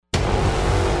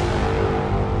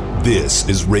This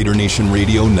is Raider Nation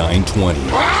Radio 920.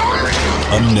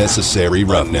 Unnecessary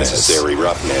roughness.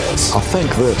 I'll think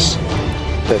this,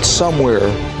 that somewhere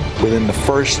within the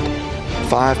first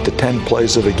 5 to 10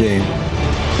 plays of the game,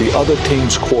 the other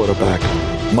team's quarterback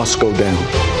must go down.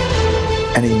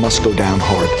 And he must go down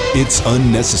hard. It's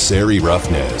Unnecessary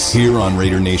Roughness here on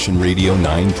Raider Nation Radio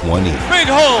 920. Big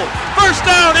hole, first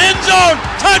down, end zone,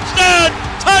 touchdown,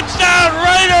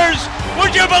 Raiders!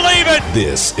 Would you believe it?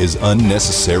 This is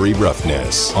Unnecessary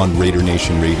Roughness on Raider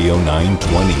Nation Radio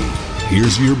 920.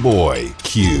 Here's your boy,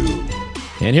 Q.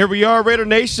 And here we are, Raider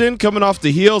Nation, coming off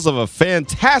the heels of a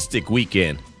fantastic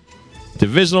weekend.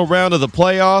 Divisional round of the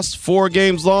playoffs, 4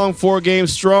 games long, 4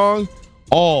 games strong,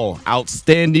 all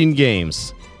outstanding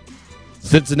games.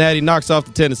 Cincinnati knocks off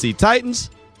the Tennessee Titans.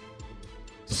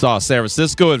 Saw San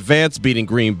Francisco advance, beating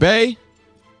Green Bay.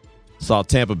 Saw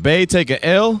Tampa Bay take an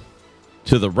L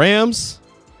to the Rams.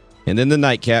 And then the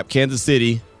nightcap, Kansas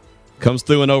City comes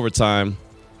through in overtime,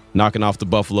 knocking off the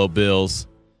Buffalo Bills.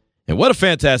 And what a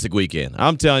fantastic weekend.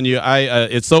 I'm telling you,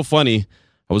 it's so funny.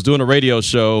 I was doing a radio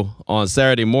show on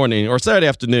Saturday morning or Saturday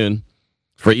afternoon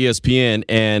for ESPN,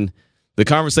 and the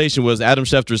conversation was Adam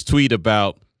Schefter's tweet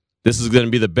about this is going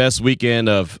to be the best weekend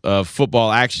of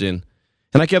football action.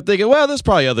 And I kept thinking, well, there's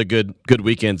probably other good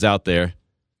weekends out there.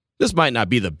 This might not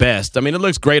be the best. I mean, it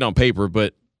looks great on paper,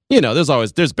 but, you know,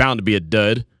 there's bound to be a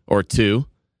dud or two.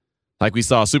 Like we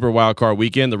saw Super Wild Card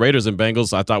weekend. The Raiders and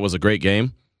Bengals I thought was a great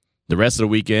game. The rest of the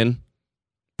weekend,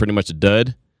 pretty much a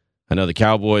dud. I know the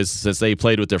Cowboys, since they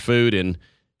played with their food and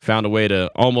found a way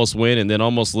to almost win and then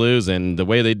almost lose, and the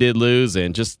way they did lose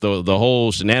and just the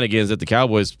whole shenanigans that the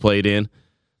Cowboys played in,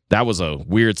 that was a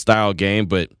weird style game,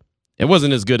 but it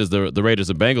wasn't as good as the Raiders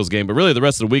and Bengals game. But really the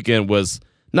rest of the weekend was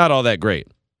not all that great.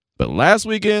 But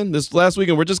this last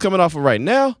weekend we're just coming off of right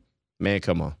now, man,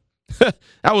 come on.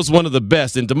 That was one of the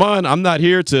best. And Damon, I'm not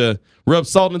here to rub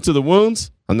salt into the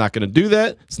wounds. I'm not going to do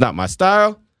that. It's not my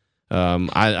style.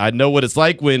 I know what it's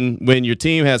like when your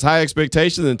team has high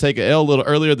expectations and take an L a little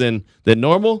earlier than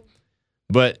normal.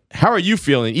 But how are you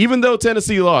feeling? Even though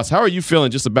Tennessee lost, how are you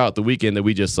feeling just about the weekend that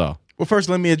we just saw? Well, first,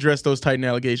 let me address those Titan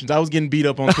allegations. I was getting beat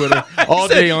up on Twitter all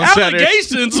day on Saturday.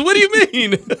 Allegations? What do you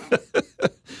mean?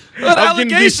 What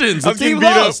allegations? I was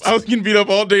getting beat up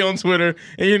all day on Twitter.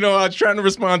 And, you know, I was trying to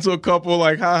respond to a couple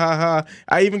like, ha, ha, ha.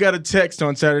 I even got a text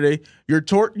on Saturday. Your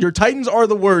Titans are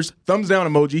the worst. Thumbs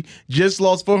down emoji. Just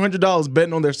lost $400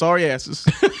 betting on their sorry asses.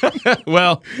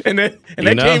 Well, and that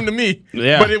came to me.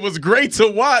 Yeah. But it was great to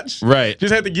watch. Right.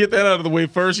 Just had to get that out of the way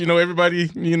first. You know, everybody,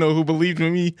 you know, who believed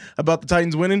in me about the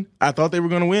Titans winning, I thought they were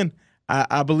going to win.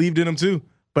 I believed in them too.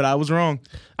 But I was wrong.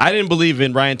 I didn't believe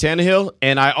in Ryan Tannehill,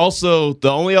 and the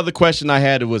only other question I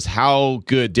had was how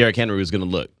good Derrick Henry was going to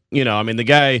look. You know, I mean, the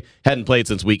guy hadn't played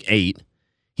since week 8.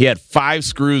 He had 5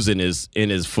 screws in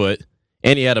his foot,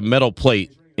 and he had a metal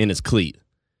plate in his cleat.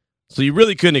 So you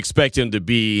really couldn't expect him to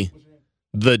be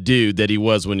the dude that he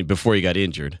was before he got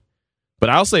injured. But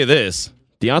I'll say this,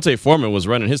 Deontay Foreman was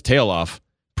running his tail off.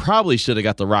 Probably should have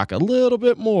got the rock a little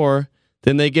bit more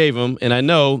than they gave him. And I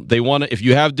know they want to, if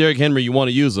you have Derrick Henry, you want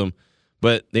to use him,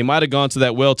 but they might have gone to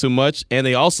that well too much, and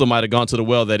they also might have gone to the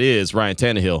well that is Ryan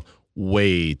Tannehill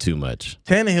way too much.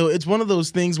 Tannehill, it's one of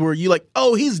those things where you like,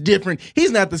 oh, he's different.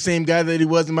 He's not the same guy that he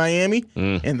was in Miami.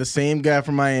 And the same guy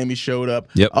from Miami showed up.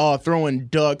 Yep. Oh, throwing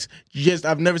ducks.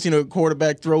 I've never seen a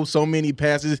quarterback throw so many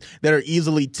passes that are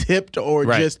easily tipped or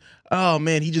just, oh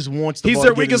man, he just wants the ball. He's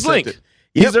their weakest link. Yep.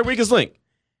 He's their weakest link.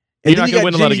 And You're then not going to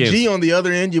win a lot of Jimmy games. G on the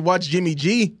other end. You watch Jimmy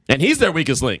G, and he's their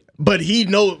weakest link. but he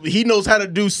knows how to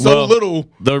do so little.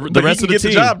 The rest of the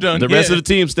team, the job done. The rest of the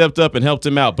team stepped up and helped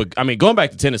him out. But I mean, going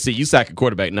back to Tennessee, you sack a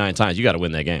quarterback 9 times, you got to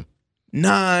win that game.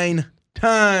 9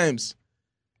 times.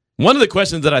 One of the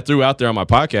questions that I threw out there on my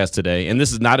podcast today, and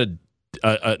this is not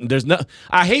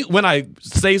I hate when I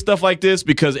say stuff like this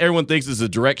because everyone thinks it's a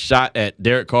direct shot at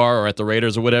Derek Carr or at the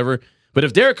Raiders or whatever. But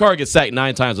if Derek Carr gets sacked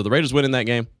 9 times, are the Raiders winning that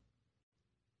game?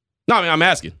 No, I mean, I'm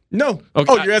asking. No. Okay.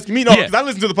 Oh, you're asking me? No, because I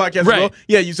listened to the podcast Right. as well.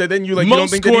 Yeah, you said then you don't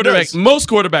think that he does. Most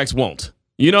quarterbacks won't.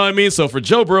 You know what I mean? So for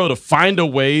Joe Burrow to find a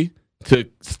way to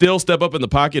still step up in the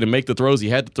pocket and make the throws he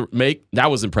had to make, that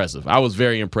was impressive. I was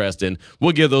very impressed, and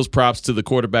we'll give those props to the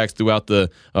quarterbacks throughout the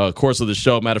course of the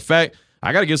show. Matter of fact,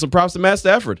 I got to give some props to Matt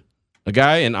Stafford, a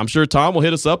guy, and I'm sure Tom will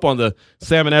hit us up on the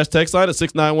Sam and Ash text line at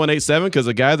 69187 because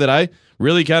a guy that I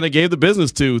really kind of gave the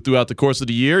business to throughout the course of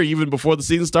the year, even before the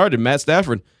season started, Matt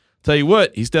Stafford. Tell you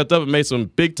what, he stepped up and made some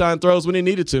big-time throws when he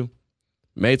needed to.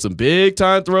 Made some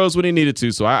big-time throws when he needed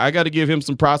to, so I got to give him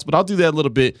some props, but I'll do that a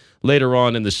little bit later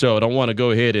on in the show. I don't want to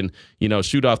go ahead and,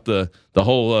 shoot off the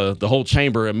whole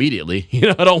chamber immediately.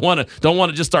 I don't want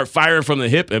to just start firing from the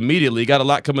hip immediately. Got a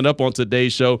lot coming up on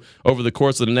today's show over the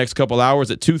course of the next couple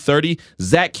hours. At 2:30,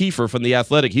 Zach Kiefer from The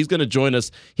Athletic. He's going to join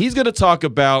us. He's going to talk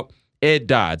about Ed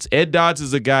Dodds. Ed Dodds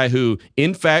is a guy who,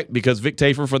 in fact, because Vic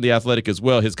Tafur from The Athletic as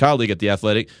well, his colleague at The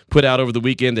Athletic, put out over the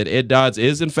weekend that Ed Dodds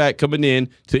is, in fact, coming in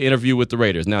to interview with the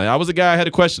Raiders. Now, that was a guy I had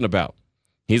a question about.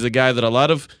 He's a guy that a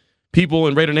lot of people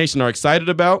in Raider Nation are excited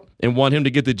about and want him to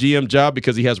get the GM job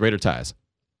because he has Raider ties.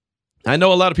 I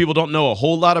know a lot of people don't know a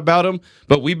whole lot about him,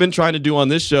 but we've been trying to do on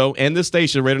this show and this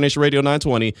station, Raider Nation Radio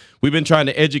 920, we've been trying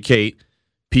to educate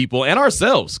people and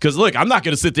ourselves. Because, look, I'm not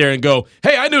going to sit there and go,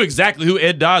 hey, I knew exactly who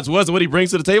Ed Dodds was and what he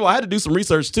brings to the table. I had to do some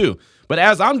research, too. But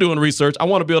as I'm doing research, I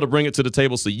want to be able to bring it to the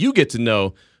table so you get to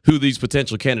know who these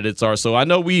potential candidates are. So I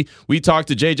know we talked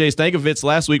to J.J. Stankovitz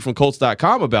last week from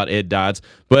Colts.com about Ed Dodds,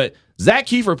 but Zach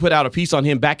Kiefer put out a piece on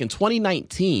him back in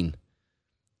 2019.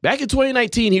 Back in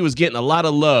 2019, he was getting a lot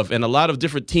of love, and a lot of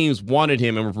different teams wanted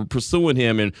him and were pursuing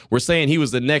him and were saying he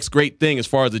was the next great thing as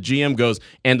far as the GM goes.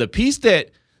 And the piece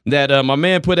that my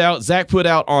man put out, Zach put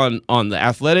out on The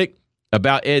Athletic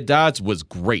about Ed Dodds was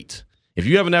great. If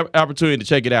you have an opportunity to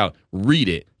check it out, read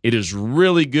it. It is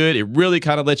really good. It really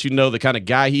kind of lets you know the kind of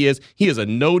guy he is. He is a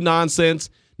no-nonsense,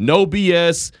 no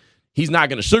BS. He's not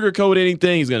going to sugarcoat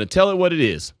anything. He's going to tell it what it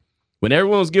is. When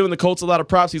everyone was giving the Colts a lot of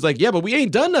props, he's like, yeah, but we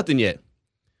ain't done nothing yet.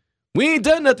 We ain't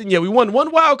done nothing yet. We won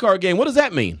one wild card game. What does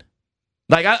that mean?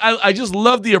 Like, I just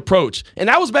love the approach. And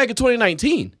that was back in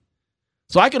 2019.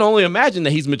 So I can only imagine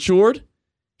that he's matured.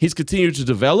 He's continued to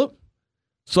develop.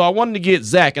 So I wanted to get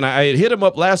Zach, and I had hit him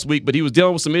up last week, but he was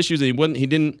dealing with some issues, and he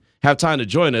didn't have time to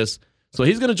join us. So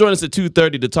he's going to join us at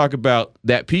 2:30 to talk about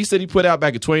that piece that he put out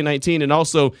back in 2019, and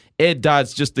also Ed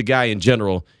Dodds, just the guy in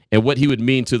general, and what he would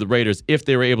mean to the Raiders if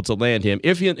they were able to land him.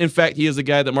 If, in fact, he is a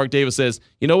guy that Mark Davis says,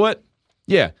 you know what?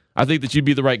 Yeah, I think that you'd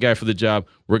be the right guy for the job.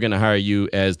 We're going to hire you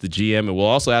as the GM, and we'll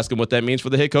also ask him what that means for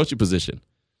the head coaching position.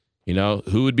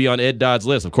 Who would be on Ed Dodds'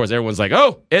 list? Of course, everyone's like,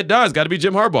 oh, Ed Dodds got to be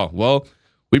Jim Harbaugh. Well,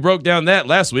 we broke down that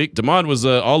last week. Damon was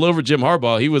all over Jim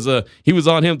Harbaugh. He was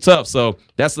on him tough. So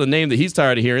that's the name that he's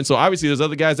tired of hearing. So obviously there's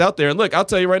other guys out there. And look, I'll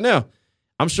tell you right now,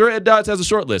 I'm sure Ed Dodds has a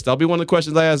short list. That'll be one of the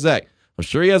questions I ask Zach. I'm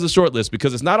sure he has a short list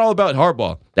because it's not all about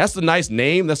Harbaugh. That's the nice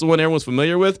name. That's the one everyone's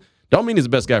familiar with. Don't mean he's the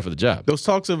best guy for the job. Those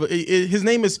talks of his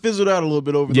name has fizzled out a little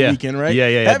bit over the weekend, right? Yeah.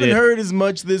 Haven't heard as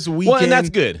much this weekend. Well, and that's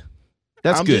good.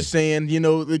 I'm just saying,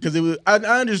 because I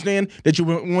understand that you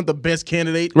want the best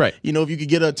candidate. Right. If you could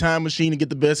get a time machine and get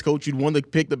the best coach, you'd want to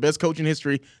pick the best coach in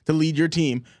history to lead your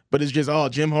team. But it's just,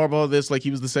 Jim Harbaugh, this, like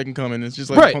he was the second coming. It's just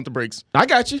like pump the brakes. I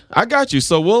got you.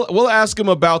 So we'll ask him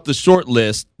about the short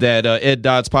list that Ed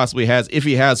Dodds possibly has, if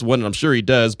he has one, and I'm sure he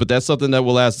does. But that's something that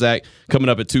we'll ask Zach coming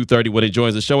up at 2:30 when he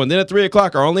joins the show. And then at 3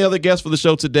 o'clock, our only other guest for the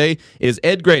show today is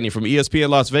Ed Graney from ESPN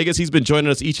Las Vegas. He's been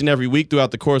joining us each and every week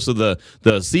throughout the course of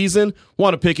the season.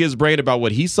 Want to pick his brain about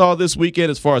what he saw this weekend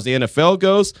as far as the NFL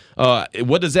goes.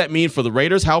 What does that mean for the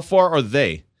Raiders? How far are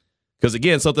they? Because,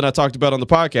 again, something I talked about on the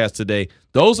podcast today,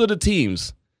 those are the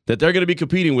teams that they're going to be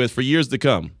competing with for years to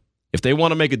come if they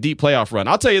want to make a deep playoff run.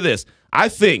 I'll tell you this. I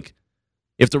think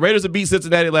if the Raiders had beat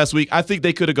Cincinnati last week, I think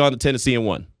they could have gone to Tennessee and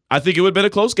won. I think it would have been a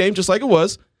close game just like it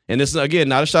was. And this is, again,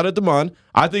 not a shot at Damon.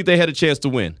 I think they had a chance to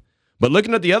win. But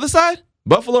looking at the other side,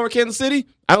 Buffalo or Kansas City,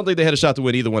 I don't think they had a shot to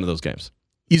win either one of those games.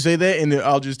 You say that, and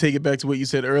I'll just take it back to what you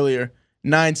said earlier.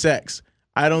 9 sacks.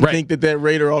 I don't think that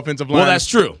Raider offensive line. Well, that's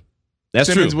true. That's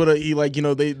Simmons true. would have,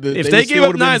 if they gave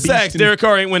up 9 sacks, Derek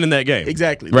Carr ain't winning that game.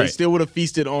 Exactly. Right. They still would have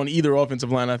feasted on either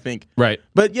offensive line, I think. Right.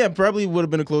 But yeah, probably would have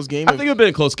been a close game. I think it would have been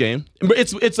a close game.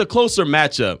 It's a closer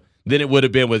matchup than it would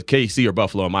have been with KC or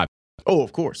Buffalo, in my opinion. Oh,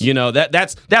 of course.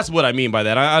 That's what I mean by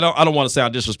that. I don't want to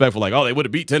sound disrespectful, like they would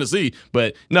have beat Tennessee,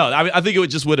 but no, I think it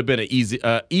would have been an easy,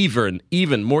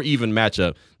 more even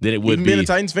matchup than it would be. Being a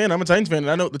Titans fan, I'm a Titans fan, and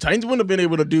I know the Titans wouldn't have been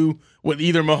able to do what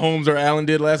either Mahomes or Allen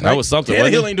did last night. That was something.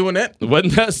 Tannehill ain't doing that.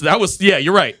 That was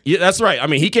you're right. Yeah, that's right. I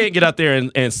mean, he can't get out there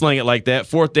and sling it like that,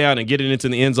 4th down and get it into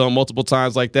the end zone multiple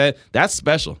times like that. That's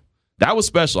special. That was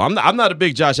special. I'm not a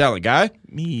big Josh Allen guy.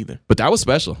 Me either. But that was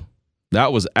special.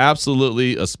 That was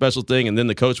absolutely a special thing, and then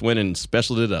the coach went and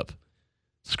specialed it up.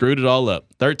 Screwed it all up.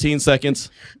 13 seconds.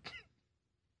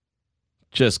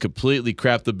 Just completely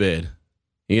crapped the bed.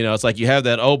 It's like you have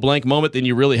that oh blank moment, then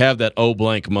you really have that oh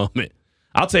blank moment.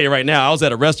 I'll tell you right now, I was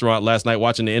at a restaurant last night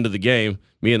watching the end of the game,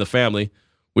 me and the family.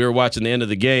 We were watching the end of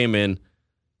the game, and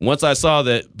once I saw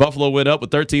that Buffalo went up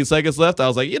with 13 seconds left, I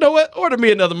was like, you know what? Order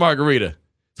me another margarita.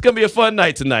 It's going to be a fun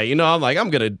night tonight. I'm like, I'm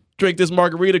going to drink this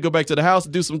margarita, go back to the house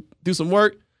and do some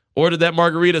work. ordered that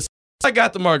margarita. I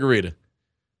got the margarita.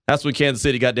 That's when Kansas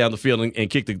City got down the field and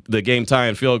kicked the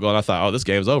game-tying field goal. And I thought, oh, this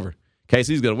game's over.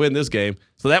 KC's going to win this game.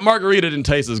 So that margarita didn't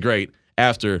taste as great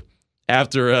after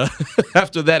that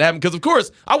happened. Because, of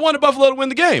course, I wanted Buffalo to win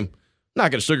the game. I'm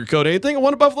not going to sugarcoat anything. I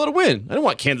wanted Buffalo to win. I didn't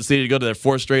want Kansas City to go to their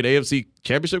fourth straight AFC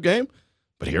championship game.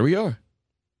 But here we are.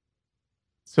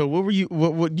 So what were you?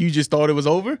 What you just thought it was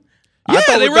over?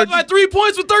 Yeah, they were up by 3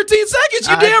 points with 13 seconds.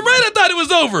 You damn right I thought it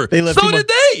was over. So did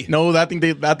they. No, I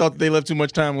thought they left too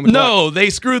much time on the clock. No, they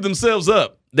screwed themselves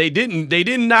up. They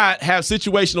did not have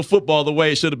situational football the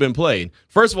way it should have been played.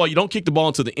 First of all, you don't kick the ball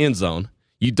into the end zone.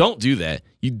 You don't do that.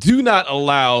 You do not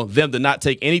allow them to not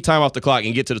take any time off the clock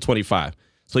and get to the 25.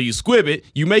 So you squib it,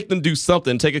 you make them do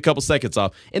something, take a couple seconds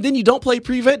off, and then you don't play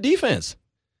prevent defense.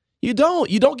 You don't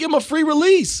give them a free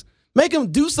release. Make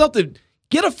them do something.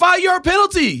 Get a 5-yard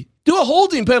penalty. Do a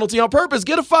holding penalty on purpose.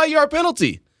 Get a 5-yard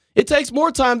penalty. It takes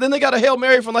more time. Then they got a Hail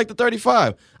Mary from like the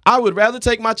 35. I would rather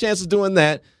take my chances doing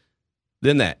that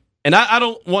than that. And I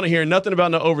don't want to hear nothing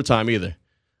about no overtime either.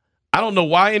 I don't know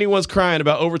why anyone's crying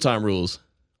about overtime rules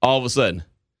all of a sudden.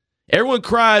 Everyone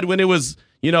cried when it was,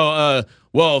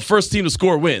 first team to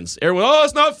score wins. Everyone,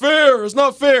 it's not fair. It's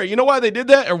not fair. You know why they did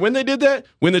that, or when they did that?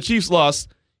 When the Chiefs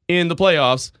lost in the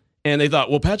playoffs. And they thought,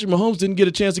 well, Patrick Mahomes didn't get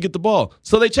a chance to get the ball.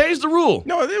 So they changed the rule.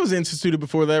 No, it was instituted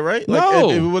before that, right?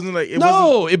 No. It wasn't like...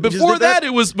 Before that,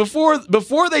 it was before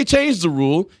they changed the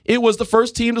rule, it was the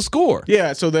first team to score.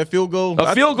 Yeah, so that field goal...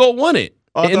 field goal won it.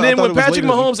 And then when Patrick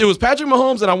Mahomes, it was Patrick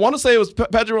Mahomes, and I want to say it was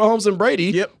Patrick Mahomes and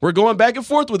Brady. Yep. Were going back and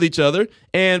forth with each other.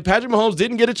 And Patrick Mahomes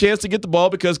didn't get a chance to get the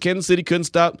ball because Kansas City couldn't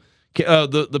stop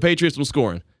the Patriots from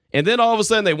scoring. And then all of a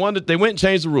sudden, they went and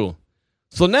changed the rule.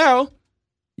 So now...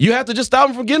 you have to just stop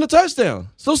them from getting a touchdown.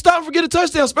 So stop them from getting a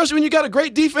touchdown, especially when you got a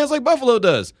great defense like Buffalo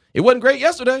does. It wasn't great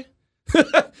yesterday.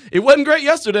 It wasn't great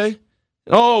yesterday.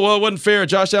 Oh, well, it wasn't fair.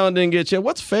 Josh Allen didn't get a chance.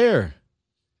 What's fair?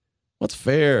 What's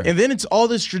fair? And then it's all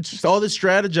this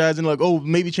strategizing, like,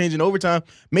 maybe changing overtime.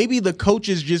 Maybe the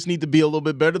coaches just need to be a little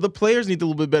bit better. The players need to be a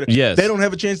little bit better. Yes. They don't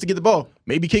have a chance to get the ball.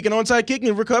 Maybe kick an onside kick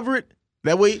and recover it.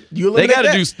 That way, you eliminate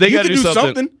that. They got to do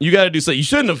something. You got to do something. You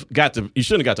shouldn't have got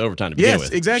to overtime to begin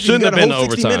with. Yes, exactly. Shouldn't have been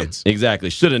overtime. Minutes.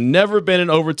 Exactly. Should have never been in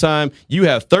overtime. You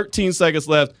have 13 seconds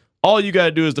left. All you got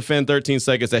to do is defend 13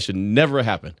 seconds. That should never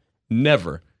happen.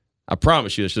 Never. I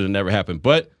promise you, it should have never happened.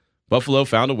 But Buffalo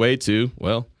found a way to,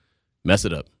 mess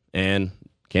it up. And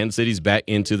Kansas City's back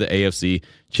into the AFC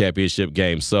Championship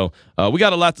game. So we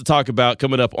got a lot to talk about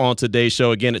coming up on today's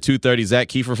show. Again, at 2:30, Zach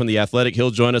Kiefer from The Athletic.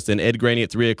 He'll join us. Then Ed Graney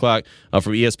at 3 o'clock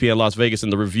from ESPN Las Vegas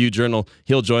and the Review Journal.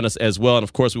 He'll join us as well. And,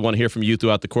 of course, we want to hear from you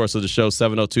throughout the course of the show.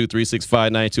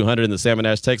 702-365-9200 and the Salmon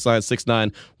Ash text line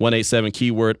 69187,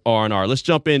 keyword R&R. Let's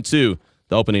jump into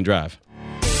the opening drive.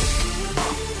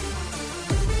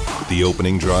 The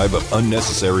opening drive of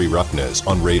Unnecessary Roughness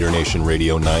on Raider Nation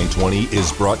Radio 920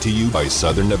 is brought to you by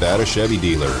Southern Nevada Chevy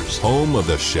Dealers, home of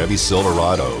the Chevy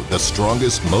Silverado, the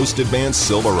strongest, most advanced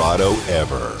Silverado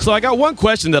ever. So I got one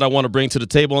question that I want to bring to the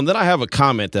table, and then I have a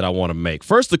comment that I want to make.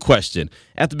 First, the question.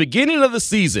 At the beginning of the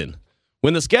season,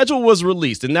 when the schedule was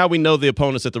released, and now we know the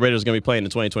opponents that the Raiders are going to be playing in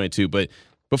 2022, but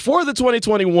before the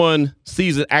 2021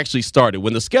 season actually started,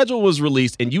 when the schedule was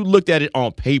released and you looked at it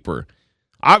on paper,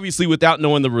 obviously without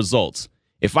knowing the results,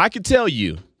 if I could tell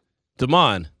you,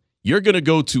 Damon, you're going to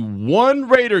go to one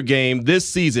Raider game this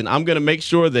season, I'm going to make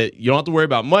sure that you don't have to worry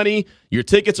about money. Your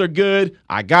tickets are good.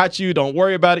 I got you. Don't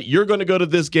worry about it. You're going to go to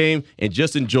this game and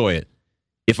just enjoy it.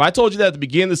 If I told you that at the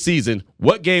beginning of the season,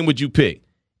 what game would you pick?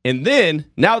 And then,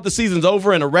 now that the season's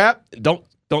over and a wrap, don't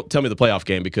tell me the playoff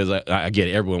game, because I get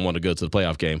it. Everyone want to go to the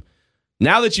playoff game.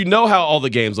 Now that you know how all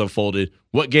the games unfolded,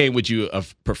 what game would you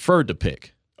have preferred to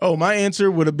pick? Oh, my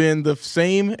answer would have been the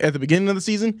same at the beginning of the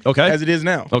season as it is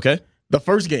now. Okay. The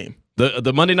first game.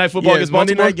 The Monday Night Football against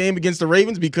Baltimore? Monday night game against the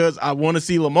Ravens, because I want to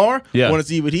see Lamar. Yeah. I want to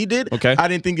see what he did. Okay. I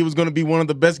didn't think it was going to be one of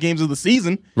the best games of the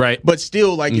season. Right. But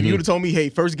still, if you would have told me, hey,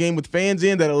 first game with fans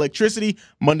in, that electricity,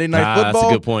 Monday Night Football.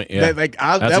 That's a good point. Yeah.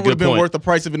 That would have been worth the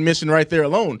price of admission right there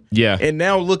alone. Yeah. And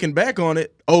now looking back on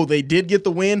it, they did get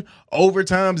the win.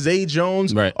 Overtime, Zay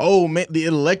Jones. Right. Oh, man, the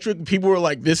electric. People were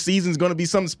like, this season's going to be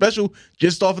something special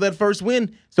just off of that first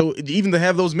win. So even to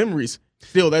have those memories.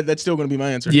 Still, that's still going to be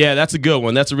my answer. Yeah, that's a good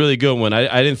one. That's a really good one.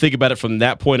 I didn't think about it from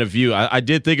that point of view. I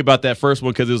did think about that first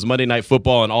one because it was Monday Night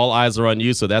Football and all eyes are on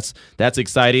you, so that's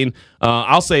exciting.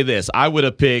 I'll say this. I would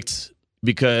have picked,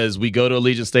 because we go to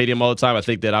Allegiant Stadium all the time, I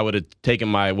think that I would have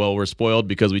taken we're spoiled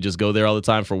because we just go there all the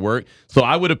time for work. So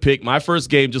I would have picked my first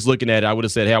game, just looking at it, I would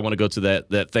have said, hey, I want to go to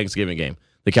that Thanksgiving game,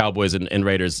 the Cowboys and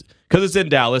Raiders, because it's in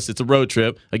Dallas. It's a road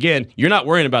trip. Again, you're not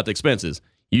worrying about the expenses.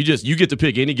 You get to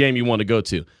pick any game you want to go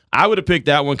to. I would have picked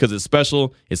that one because it's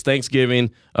special. It's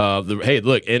Thanksgiving. Hey,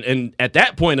 look, and at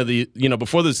that point of the,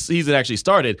 before the season actually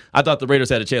started, I thought the Raiders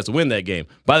had a chance to win that game.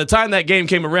 By the time that game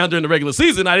came around during the regular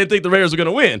season, I didn't think the Raiders were going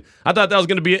to win. I thought that was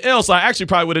going to be an L, so I actually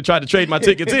probably would have tried to trade my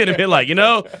tickets in and been like,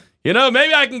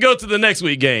 maybe I can go to the next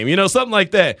week game, something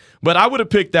like that. But I would have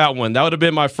picked that one. That would have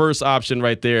been my first option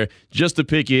right there, just to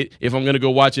pick it if I'm going to go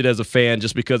watch it as a fan,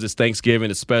 just because it's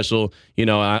Thanksgiving, it's special.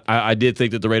 I did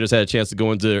think that the Raiders had a chance to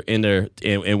go in there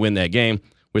and win that game,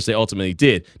 which they ultimately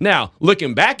did. Now,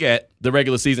 looking back at the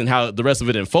regular season, how the rest of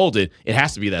it unfolded, it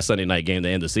has to be that Sunday night game to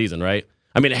end the season, right?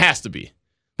 I mean, it has to be.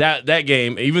 That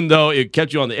game, even though it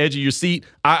kept you on the edge of your seat,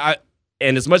 and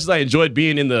as much as I enjoyed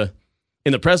being in the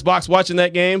press box watching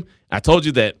that game, I told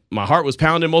you that my heart was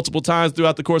pounding multiple times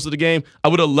throughout the course of the game. I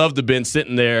would have loved to have been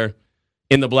sitting there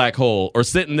in the black hole or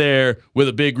sitting there with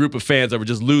a big group of fans that were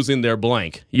just losing their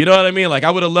blank. You know what I mean? Like,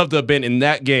 I would have loved to have been in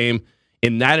that game,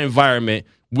 in that environment,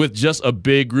 with just a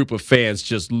big group of fans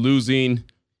just losing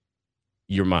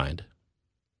your mind.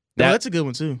 That's a good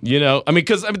one, too.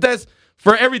 Because that's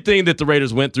for everything that the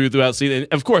Raiders went throughout the season.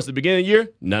 Of course, at the beginning of the year,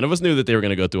 none of us knew that they were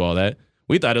going to go through all that.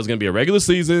 We thought it was going to be a regular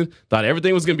season, thought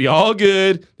everything was going to be all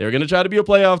good. They were going to try to be a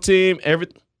playoff team.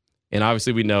 And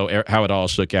obviously we know how it all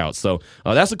shook out. So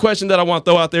that's a question that I want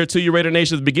to throw out there to you, Raider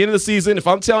Nation. At the beginning of the season, if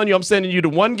I'm telling you I'm sending you to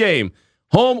one game,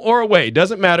 home or away,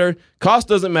 doesn't matter. Cost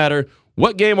doesn't matter.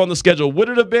 What game on the schedule would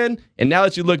it have been? And now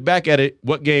that you look back at it,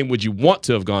 what game would you want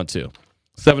to have gone to?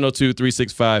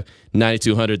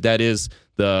 702-365-9200. That is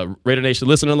the Raider Nation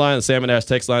listener line, the Salmon Ash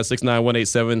text line,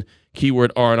 69187,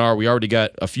 keyword R&R. We already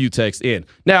got a few texts in.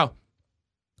 Now,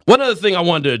 one other thing I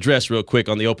wanted to address real quick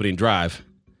on the opening drive.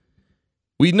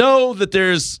 We know that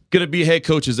there's going to be head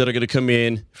coaches that are going to come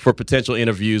in for potential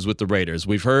interviews with the Raiders.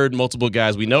 We've heard multiple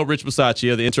guys. We know Rich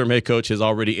Bisaccia, the interim head coach, has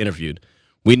already interviewed.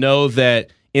 We know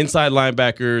that inside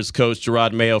linebackers coach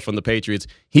Gerard Mayo from the Patriots,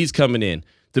 he's coming in.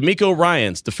 DeMeco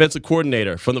Ryans, defensive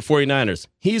coordinator from the 49ers,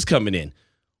 he's coming in.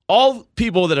 All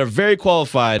people that are very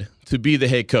qualified to be the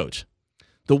head coach.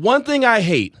 The one thing I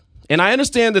hate, and I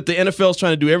understand that the NFL is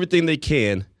trying to do everything they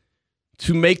can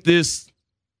to make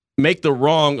the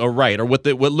wrong a right, or what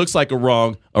looks like a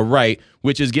wrong a right,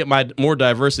 which is get more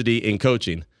diversity in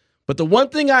coaching. But the one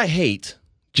thing I hate,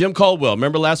 Jim Caldwell,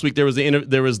 remember last week there was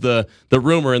the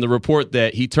rumor and the report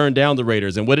that he turned down the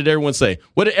Raiders. And what did everyone say?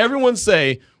 What did everyone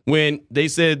say when they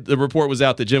said the report was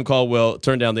out that Jim Caldwell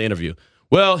turned down the interview?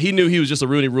 Well, he knew he was just a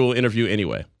Rooney Rule interview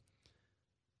anyway.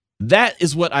 That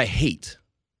is what I hate.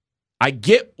 I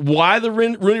get why the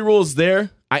Rooney Rule is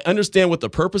there. I understand what the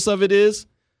purpose of it is.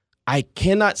 I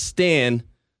cannot stand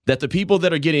that the people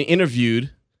that are getting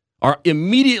interviewed are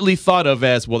immediately thought of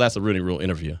as, well, that's a Rooney Rule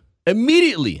interview.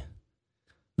 Immediately.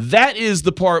 That is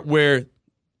the part where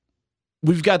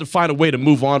we've got to find a way to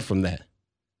move on from that.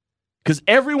 Because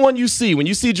everyone you see, when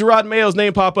you see Gerard Mayo's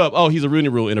name pop up, oh, he's a Rooney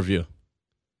Rule interview.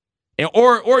 And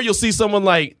or you'll see someone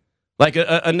like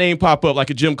a name pop up, like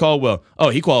a Jim Caldwell. Oh,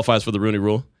 he qualifies for the Rooney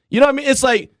Rule. You know what I mean? It's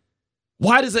like,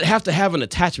 why does it have to have an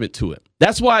attachment to it?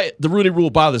 That's why the Rooney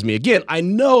Rule bothers me. Again, I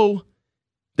know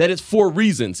that it's for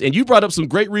reasons. And you brought up some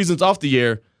great reasons off the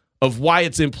air of why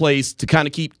it's in place to kind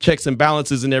of keep checks and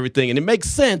balances and everything. And it makes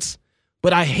sense.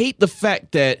 But I hate the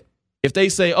fact that if they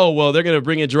say, oh, well, they're going to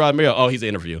bring in Gerard Mayo. Oh, he's an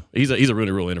interview. He's a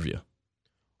Rooney Rule interview.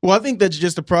 Well, I think that's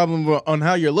just a problem on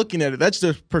how you're looking at it. That's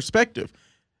the perspective.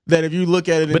 That if you look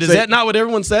at it and But is that not what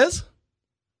everyone says?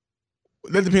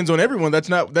 That depends on everyone. That's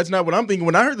not what I'm thinking.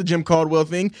 When I heard the Jim Caldwell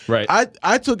thing, right.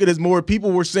 I took it as more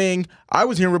people were saying, I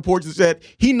was hearing reports that said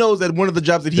he knows that one of the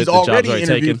jobs that he's already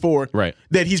interviewed for, right,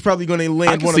 that he's probably going to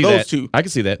land one of those two. I can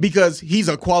see that. Because he's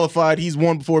he's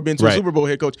won before, been to a Super Bowl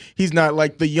head coach. He's not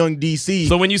like the young DC.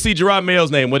 So when you see Gerard Mayo's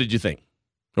name, what did you think?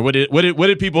 Or what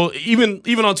did people,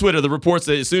 even on Twitter, the reports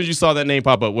that as soon as you saw that name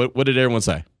pop up, what did everyone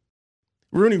say?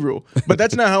 Rooney Rule. But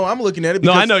that's not how I'm looking at it.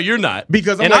 No, I know you're not.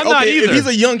 Because I'm not either. If he's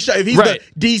a young shot, if he's the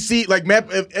DC, like Matt,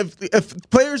 if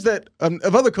players that,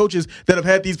 if other coaches that have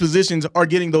had these positions are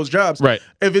getting those jobs, right.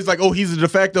 If it's like, oh, he's a de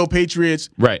facto Patriots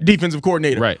defensive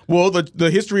coordinator. Right. Well,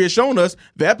 the history has shown us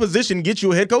that position gets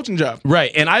you a head coaching job.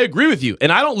 Right. And I agree with you.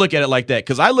 And I don't look at it like that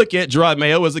because I look at Gerard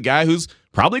Mayo as a guy who's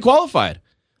probably qualified.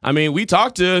 I mean, we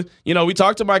talked to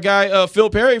my guy, Phil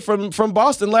Perry from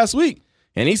Boston last week.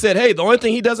 And he said, hey, the only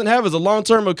thing he doesn't have is a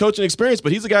long-term of coaching experience,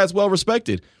 but he's a guy that's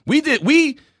well-respected. We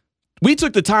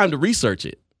took the time to research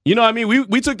it. You know what I mean?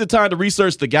 We took the time to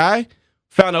research the guy,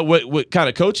 found out what kind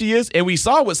of coach he is, and we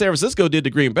saw what San Francisco did to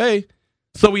Green Bay.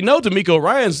 So we know DeMeco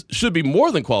Ryans should be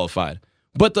more than qualified.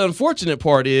 But the unfortunate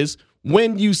part is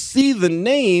when you see the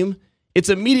name, it's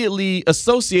immediately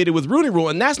associated with Rooney Rule,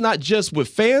 and that's not just with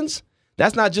fans.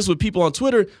 That's not just with people on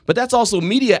Twitter, but that's also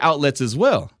media outlets as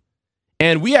well.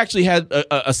 And we actually had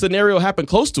a scenario happen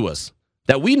close to us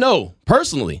that we know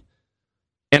personally.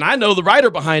 And I know the writer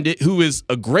behind it, who is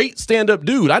a great stand-up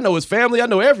dude. I know his family. I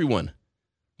know everyone.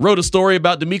 Wrote a story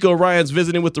about DeMeco Ryans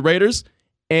visiting with the Raiders.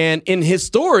 And in his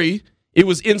story, it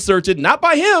was inserted not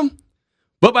by him,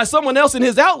 but by someone else in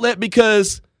his outlet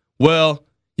because, well,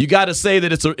 you got to say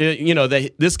that it's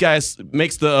that this guy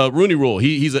makes the Rooney Rule.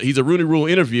 He's a Rooney Rule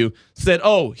interview. Said,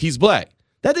 oh, he's black.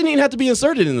 That didn't even have to be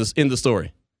inserted in the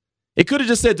story. It could have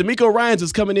just said DeMeco Ryans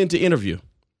is coming in to interview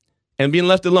and being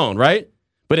left alone, right?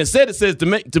 But instead it says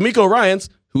DeMeco Ryans,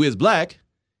 who is black,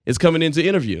 is coming in to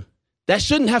interview. That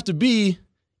shouldn't have to be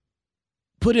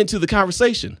put into the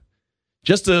conversation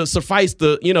just to suffice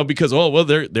because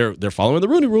they're following the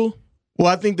Rooney Rule. Well,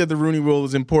 I think that the Rooney Rule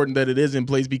is important that it is in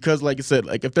place because, like I said,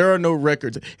 like if there are no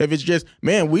records, if it's just,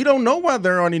 man, we don't know why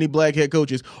there aren't any black head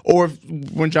coaches, or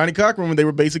when Johnny Cochran, when they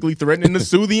were basically threatening to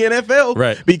sue the NFL,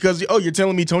 right? Because you're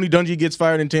telling me Tony Dungy gets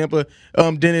fired in Tampa,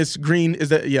 Dennis Green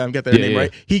I've got that name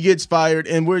right. He gets fired,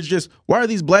 and we're just, why are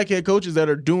these black head coaches that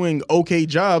are doing okay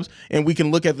jobs, and we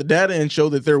can look at the data and show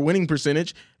that their winning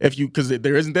percentage, because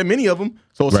there isn't that many of them,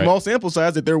 so a small sample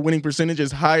size, that their winning percentage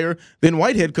is higher than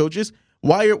white head coaches.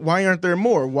 Why aren't there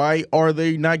more? Why are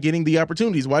they not getting the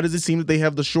opportunities? Why does it seem that they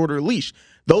have the shorter leash?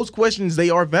 Those questions, they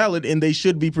are valid, and they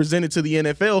should be presented to the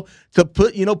NFL to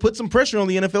put some pressure on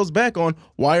the NFL's back on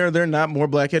why are there not more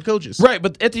black head coaches? Right,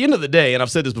 but at the end of the day, and I've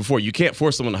said this before, you can't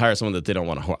force someone to hire someone that they don't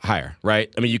want to hire,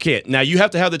 right? I mean, you can't. Now, you have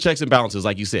to have the checks and balances,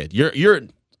 like you said. You're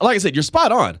like I said, you're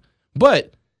spot on.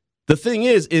 But the thing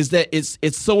is that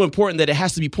it's so important that it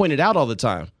has to be pointed out all the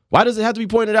time. Why does it have to be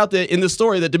pointed out that in this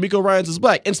story that DeMeco Ryans is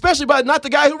black? And especially by not the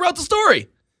guy who wrote the story.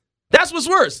 That's what's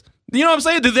worse. You know what I'm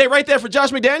saying? Did they write that for Josh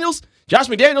McDaniels? Josh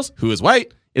McDaniels, who is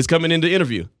white, is coming in to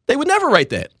interview. They would never write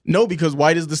that. No, because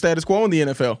white is the status quo in the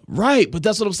NFL. Right, but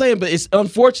that's what I'm saying. But it's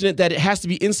unfortunate that it has to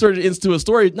be inserted into a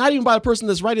story, not even by the person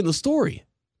that's writing the story.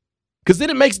 Because then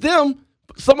it makes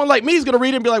someone like me is going to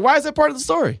read it and be like, why is that part of the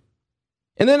story?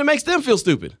 And then it makes them feel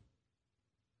stupid.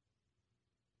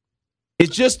 It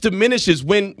just diminishes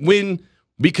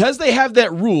because they have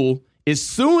that rule, as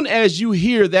soon as you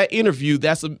hear that interview,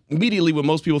 that's immediately what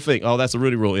most people think, oh, that's a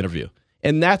Rooney Rule interview.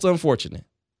 And that's unfortunate.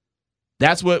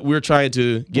 That's what we're trying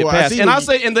to get past. And I'll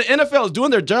say, and the NFL is doing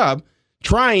their job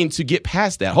trying to get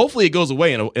past that. Hopefully it goes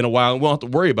away in a while and we won't have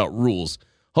to worry about rules.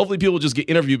 Hopefully people just get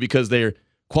interviewed because they're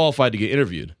qualified to get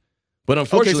interviewed. But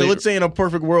unfortunately. Okay, so let's say in a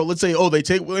perfect world, let's say, in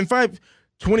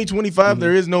 2025,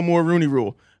 there is no more Rooney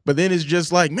Rule. But then it's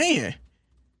just like, man,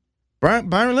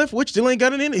 Byron Leftwich still ain't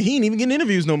got he ain't even getting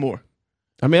interviews no more.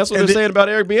 I mean, that's what they're saying about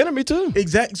Eric Bieniemy too.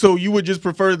 Exactly. So you would just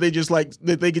prefer that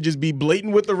they could just be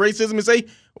blatant with the racism and say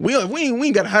we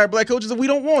ain't got to hire black coaches if we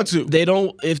don't want to. If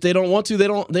they don't want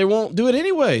to, they won't do it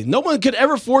anyway. No one could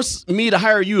ever force me to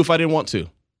hire you if I didn't want to.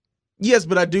 Yes,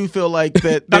 but I do feel like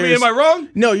that. I mean, am I wrong?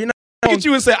 No, you're not. Look at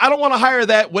you and say I don't want to hire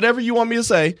that. Whatever you want me to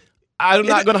say, I'm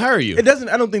not going to hire you. It doesn't.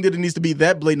 I don't think that it needs to be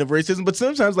that blatant of racism. But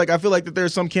sometimes, I feel like that there are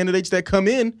some candidates that come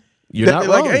in. You're not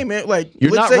wrong. Like, hey man,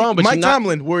 you're let's not say wrong. But Mike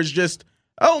Tomlin, where it's just,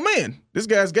 oh man, this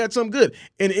guy's got something good.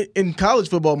 And in college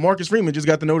football, Marcus Freeman just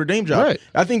got the Notre Dame job. Right.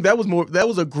 I think that was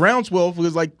a groundswell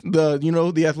because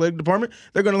the athletic department,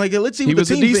 they're going to let's see what the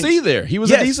team thinks. He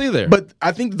was a DC there. But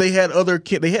I think they had other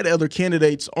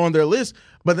candidates on their list.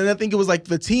 But then I think it was like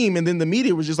the team, and then the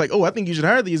media was just like, oh, I think you should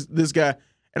hire this guy.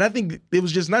 And I think it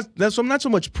was just not so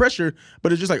much pressure,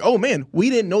 but it's just like, oh man, we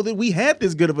didn't know that we had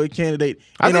this good of a candidate.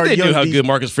 I think they knew how good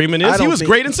Marcus Freeman is. He was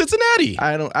great in Cincinnati.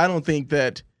 I don't think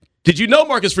that. Did you know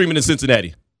Marcus Freeman in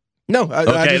Cincinnati? No.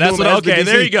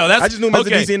 There you go. I just knew him as a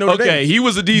DC in Notre Dame. Okay, he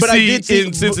was a DC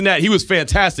in Cincinnati. He was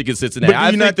fantastic in Cincinnati.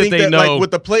 But I think they know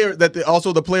with the player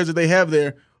also the players that they have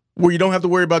there, where you don't have to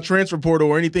worry about transfer portal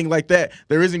or anything like that.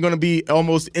 There isn't going to be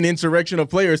almost an insurrection of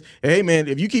players. Hey man,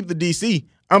 if you keep the DC,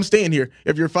 I'm staying here.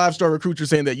 If your 5-star recruiter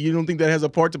saying that, you don't think that has a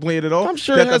part to play it at all? I'm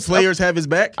sure that the players have his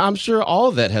back. I'm sure all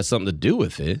of that has something to do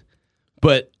with it.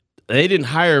 But they didn't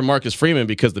hire Marcus Freeman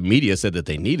because the media said that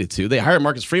they needed to. They hired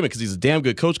Marcus Freeman because he's a damn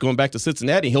good coach going back to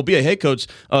Cincinnati. He'll be a head coach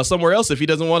somewhere else if he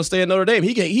doesn't want to stay at Notre Dame.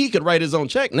 He could write his own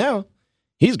check now.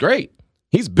 He's great.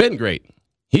 He's been great.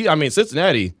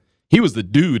 Cincinnati, he was the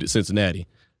dude at Cincinnati.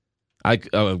 I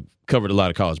covered a lot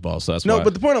of college ball, so that's why. No,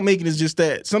 but the point I'm making is just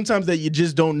that sometimes that you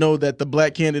just don't know that the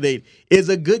black candidate is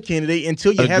a good candidate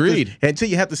until you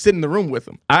have to sit in the room with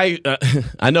them. I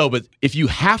know, but if you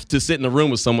have to sit in the room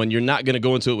with someone, you're not going to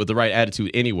go into it with the right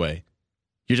attitude anyway.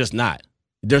 You're just not.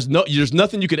 There's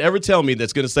nothing you could ever tell me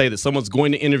that's going to say that someone's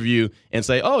going to interview and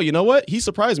say, oh, you know what? He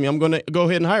surprised me. I'm going to go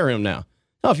ahead and hire him now.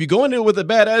 No, if you go in there with a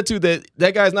bad attitude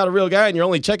that guy's not a real guy and you're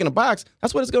only checking a box,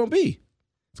 that's what it's going to be.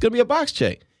 It's going to be a box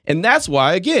check. And that's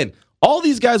why, again, all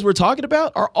these guys we're talking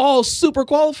about are all super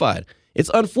qualified.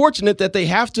 It's unfortunate that they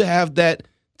have to have that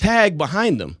tag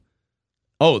behind them.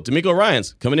 Oh, DeMeco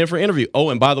Ryans coming in for an interview. Oh,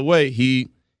 and by the way, he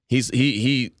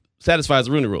satisfies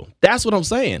the Rooney Rule. That's what I'm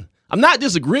saying. I'm not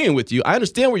disagreeing with you. I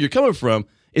understand where you're coming from.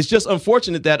 It's just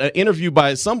unfortunate that an interview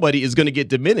by somebody is going to get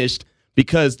diminished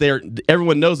because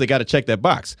everyone knows they got to check that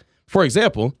box. For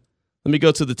example, let me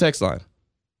go to the text line.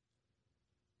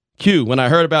 Q, when I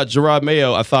heard about Gerard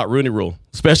Mayo, I thought Rooney Rule,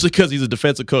 especially because he's a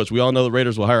defensive coach. We all know the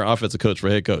Raiders will hire an offensive coach for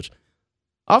head coach.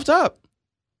 Off top.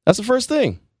 That's the first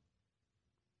thing.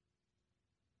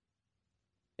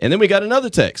 And then we got another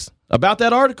text about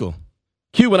that article.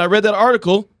 Q, when I read that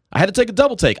article, I had to take a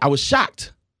double take. I was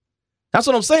shocked. That's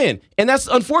what I'm saying. And that's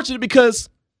unfortunate because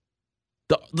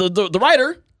the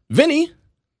writer, Vinny,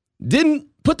 didn't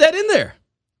put that in there.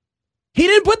 He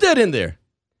didn't put that in there.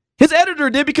 His editor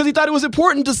did because he thought it was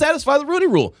important to satisfy the Rooney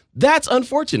Rule. That's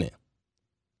unfortunate.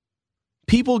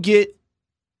 People get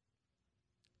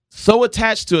so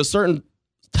attached to a certain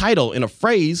title in a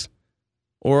phrase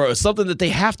or something that they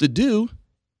have to do,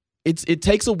 it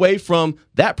takes away from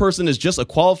that person is just a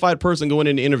qualified person going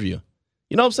in the interview.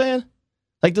 You know what I'm saying?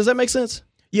 Like, does that make sense?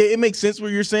 Yeah, it makes sense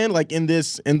what you're saying. Like in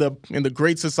the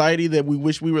great society that we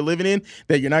wish we were living in,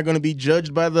 that you're not going to be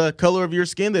judged by the color of your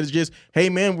skin. That it's just, hey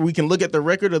man, we can look at the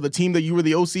record of the team that you were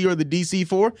the OC or the DC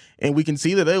for, and we can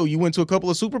see that you went to a couple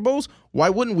of Super Bowls. Why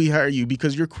wouldn't we hire you?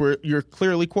 Because you're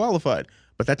clearly qualified.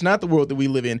 But that's not the world that we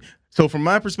live in. So from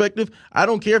my perspective, I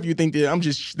don't care if you think that I'm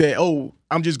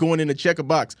just going in to check a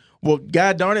box. Well,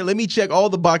 God darn it, let me check all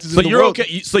the boxes. So you're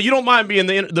okay. So you don't mind being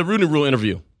the Rooney Rule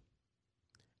interview?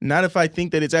 Not if I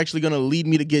think that it's actually going to lead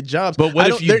me to get jobs. But what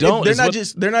if you don't?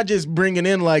 They're not just bringing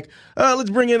in like, let's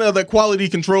bring in the quality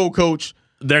control coach.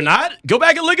 They're not. Go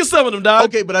back and look at some of them, dog.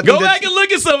 Okay, but I think go back and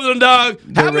look at some of them, dog.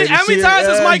 How many times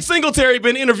has Mike Singletary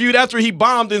been interviewed after he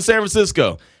bombed in San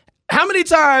Francisco? How many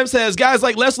times has guys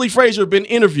like Leslie Frazier been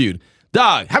interviewed?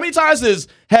 Dog, how many times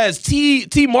has T.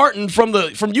 Martin from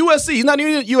USC, he's not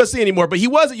even at USC anymore, but he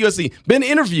was at USC, been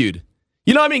interviewed?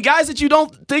 You know what I mean? Guys that you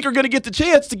don't think are going to get the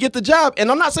chance to get the job.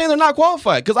 And I'm not saying they're not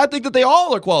qualified, because I think that they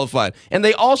all are qualified and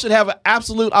they all should have an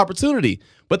absolute opportunity.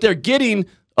 But they're getting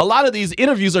a lot of these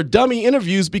interviews are dummy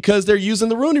interviews because they're using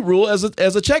the Rooney Rule as a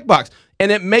checkbox.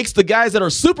 And it makes the guys that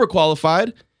are super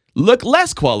qualified look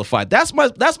less qualified. That's my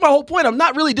whole point. I'm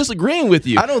not really disagreeing with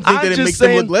you. I don't think that it makes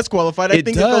them look less qualified. I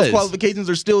think that those qualifications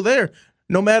are still there,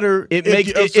 no matter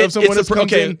if someone else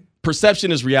comes in.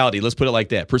 Perception is reality. Let's put it like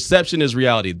that. Perception is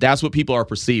reality. That's what people are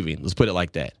perceiving. Let's put it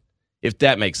like that. If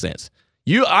that makes sense.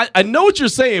 I know what you're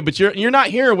saying, but you're not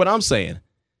hearing what I'm saying.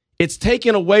 It's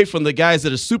taken away from the guys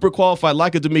that are super qualified,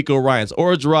 like a DeMeco Ryans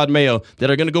or a Gerard Mayo, that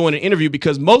are going to go in an interview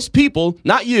because most people,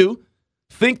 not you,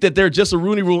 think that they're just a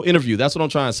Rooney Rule interview. That's what I'm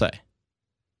trying to say.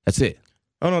 That's it.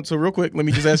 Hold on. So real quick, let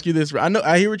me just ask you this.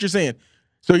 I hear what you're saying.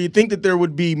 So you think that there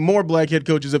would be more black head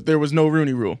coaches if there was no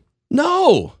Rooney Rule?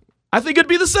 No. I think it'd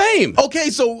be the same. Okay,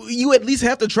 so you at least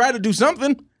have to try to do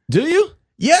something. Do you?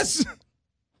 Yes.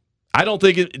 I don't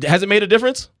think it has made a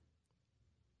difference.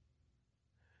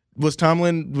 Was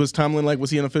Tomlin like, was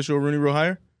he an official Rooney Rule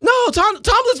hire? No,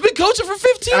 Tomlin's been coaching for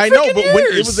 15 I know, but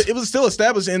years. It was still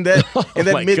established in that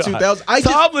mid 2000s.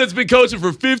 Tomlin's been coaching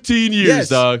for 15 years, yes.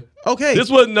 Dog. Okay, this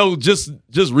wasn't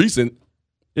just recent.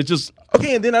 It's just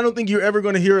okay, and then I don't think you're ever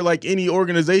going to hear like any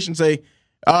organization say,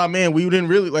 man, we didn't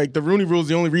really like the Rooney Rule is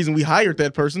the only reason we hired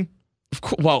that person.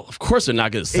 Of course they're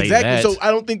not going to say exactly. that. So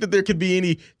I don't think that there could be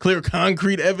any clear,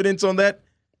 concrete evidence on that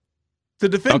to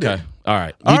defend it. Okay, all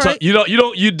right. You're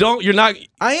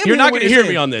not going to hear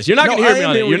me on this. You're not going to hear me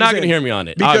on it. You're not going to hear me on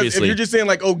it. Because obviously, if you're just saying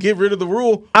like, oh, get rid of the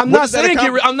rule. I'm not saying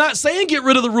get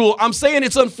rid of the rule. I'm saying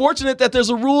it's unfortunate that there's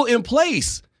a rule in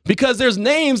place. Because there's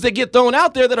names that get thrown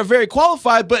out there that are very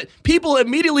qualified, but people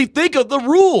immediately think of the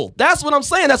rule. That's what I'm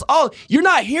saying. That's all. You're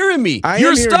not hearing me.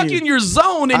 You're stuck in your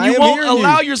zone, and you won't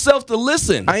allow yourself to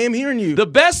listen. I am hearing you. The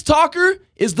best talker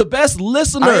is the best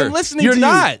listener. I am listening to you. You're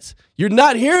not. You're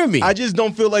not hearing me. I just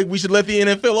don't feel like we should let the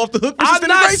NFL off the hook. I'm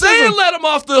not saying let them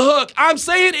off the hook. I'm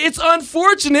saying it's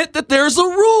unfortunate that there's a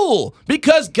rule.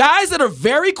 Because guys that are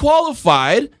very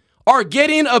qualified are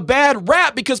getting a bad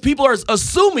rap because people are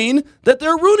assuming that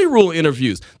they're Rooney Rule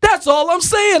interviews. That's all I'm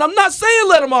saying. I'm not saying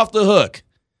let them off the hook.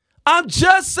 I'm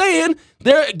just saying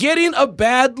they're getting a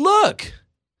bad look.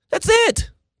 That's it.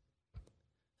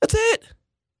 That's it.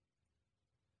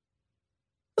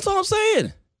 That's all I'm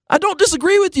saying. I don't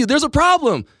disagree with you. There's a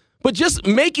problem. But just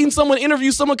making someone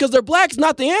interview someone because they're black is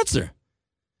not the answer.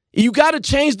 You got to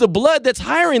change the blood that's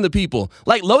hiring the people.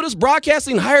 Like Lotus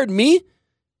Broadcasting hired me.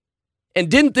 and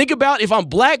didn't think about if I'm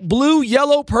black, blue,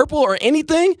 yellow, purple, or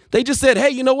anything. They just said, hey,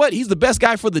 you know what? He's the best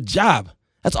guy for the job.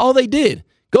 That's all they did.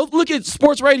 Go look at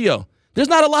sports radio. There's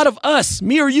not a lot of us,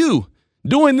 me or you,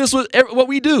 doing this with what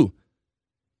we do.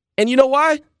 And you know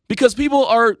why? Because people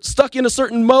are stuck in a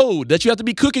certain mode that you have to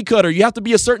be cookie cutter. You have to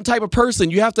be a certain type of person.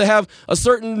 You have to have a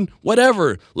certain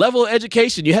whatever level of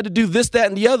education. You had to do this, that,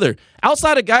 and the other.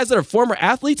 Outside of guys that are former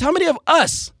athletes, how many of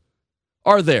us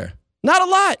are there? Not a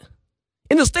lot.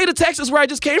 In the state of Texas where I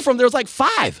just came from, there's like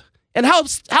 5. And how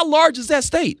large is that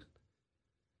state?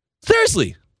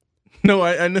 Seriously. No,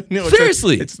 I know.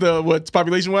 Seriously. It's the, what's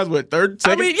population-wise, third,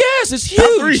 second? I mean, yes, it's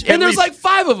huge. And there's like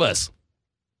 5 of us.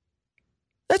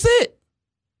 That's it.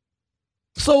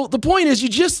 So the point is,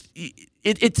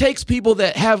 it takes people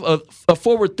that have a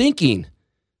forward thinking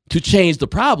to change the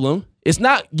problem. It's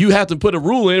not you have to put a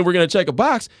rule in, we're going to check a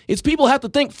box. It's people have to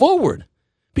think forward.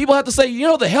 People have to say,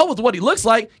 the hell with what he looks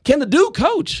like. Can the dude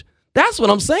coach? That's what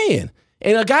I'm saying.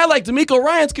 And a guy like D'Amico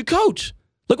Ryans could coach.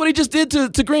 Look what he just did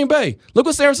to Green Bay. Look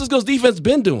what San Francisco's defense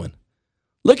been doing.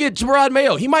 Look at Jerod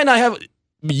Mayo. He might not have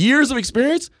years of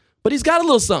experience, but he's got a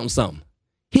little something.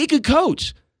 He could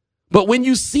coach. But when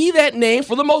you see that name,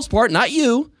 for the most part, not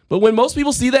you, but when most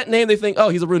people see that name, they think, oh,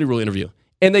 he's a Rooney Rule interview.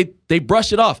 And they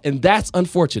brush it off. And that's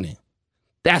unfortunate.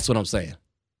 That's what I'm saying.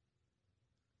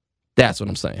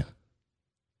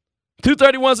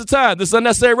 2:31 is the time. This is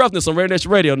Unnecessary Roughness on Raider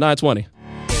Nation Radio 920.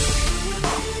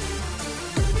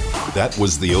 That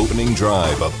was the opening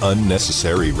drive of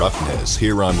Unnecessary Roughness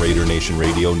here on Raider Nation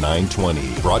Radio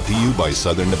 920. Brought to you by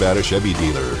Southern Nevada Chevy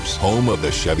Dealers, home of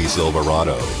the Chevy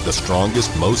Silverado, the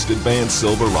strongest, most advanced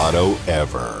Silverado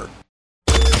ever.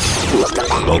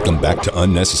 Welcome back to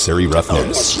Unnecessary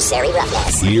Roughness.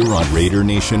 Here on Raider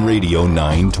Nation Radio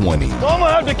 920. I'm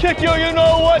gonna have to kick you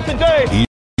know what today. Here's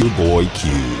your boy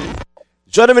Q.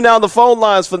 Joining me now on the phone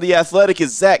lines from The Athletic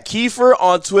is Zach Kiefer,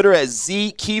 on Twitter at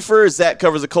ZKiefer. Zach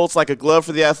covers the Colts like a glove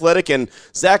for The Athletic. And,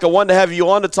 Zach, I wanted to have you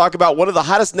on to talk about one of the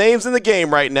hottest names in the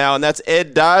game right now, and that's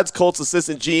Ed Dodds, Colts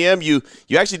assistant GM. You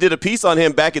actually did a piece on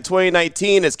him back in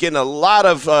 2019. It's getting a lot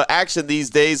of action these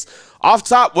days. Off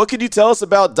top, what could you tell us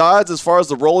about Dodds as far as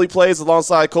the role he plays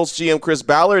alongside Colts GM Chris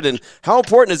Ballard, and how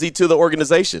important is he to the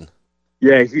organization?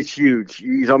 Yeah, he's huge.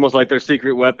 He's almost like their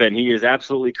secret weapon. He is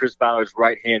absolutely Chris Ballard's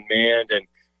right-hand man. And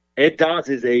Ed Dodds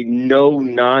is a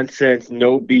no-nonsense,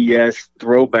 no-BS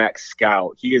throwback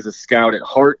scout. He is a scout at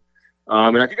heart.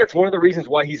 And I think that's one of the reasons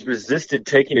why he's resisted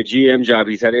taking a GM job.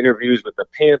 He's had interviews with the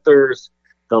Panthers,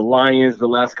 the Lions the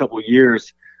last couple of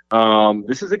years.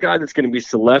 This is a guy that's going to be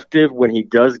selective when he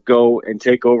does go and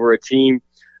take over a team.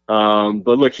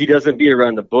 But, look, he doesn't beat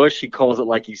around the bush. He calls it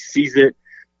like he sees it.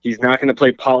 He's not going to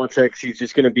play politics. He's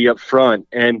just going to be up front.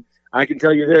 And I can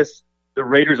tell you this, the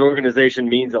Raiders organization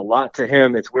means a lot to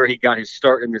him. It's where he got his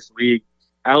start in this league.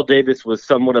 Al Davis was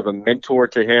somewhat of a mentor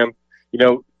to him.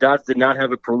 Dodds did not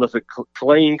have a prolific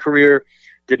playing career,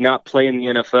 did not play in the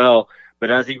NFL,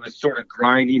 but as he was sort of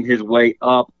grinding his way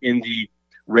up in the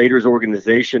Raiders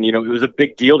organization, it was a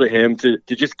big deal to him to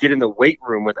just get in the weight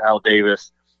room with Al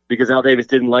Davis, because Al Davis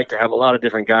didn't like to have a lot of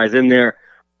different guys in there.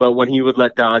 But when he would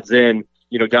let Dodds in,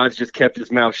 Dodds just kept his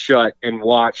mouth shut and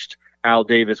watched Al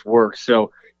Davis work.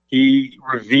 So he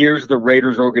reveres the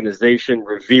Raiders organization,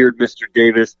 revered Mr.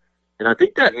 Davis. And I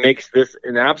think that makes this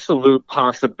an absolute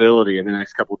possibility in the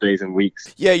next couple of days and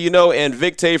weeks. Yeah, and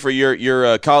Vic Tafur,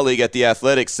 your colleague at The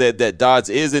Athletic, said that Dodds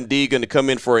is indeed going to come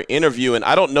in for an interview. And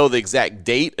I don't know the exact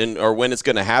date or when it's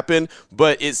going to happen,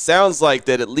 but it sounds like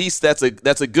that at least that's a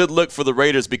good look for the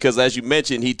Raiders, because, as you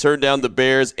mentioned, he turned down the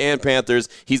Bears and Panthers.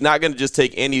 He's not going to just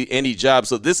take any job.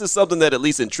 So this is something that at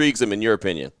least intrigues him, in your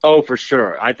opinion. Oh, for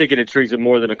sure. I think it intrigues him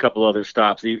more than a couple other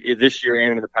stops this year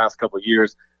and in the past couple of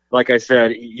years. Like I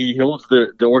said, he holds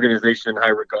the organization in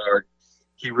high regard.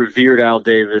 He revered Al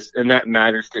Davis, and that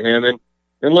matters to him. And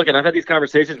look, and I've had these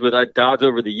conversations with Dodds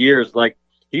over the years. Like,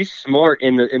 he's smart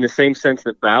in the same sense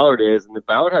that Ballard is, and that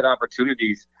Ballard had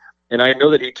opportunities. And I know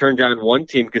that he turned down one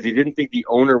team because he didn't think the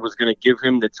owner was going to give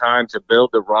him the time to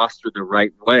build the roster the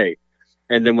right way.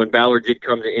 And then when Ballard did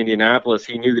come to Indianapolis,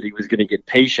 he knew that he was going to get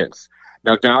patience.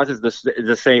 Now, Dodds is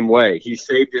the same way. He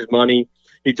saved his money.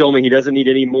 He told me he doesn't need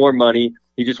any more money.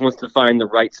 He just wants to find the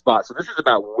right spot. So this is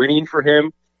about winning for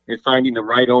him and finding the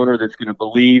right owner that's going to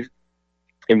believe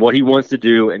in what he wants to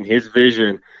do and his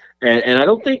vision. And I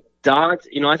don't think Dodds,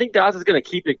 I think Dodds is going to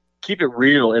keep it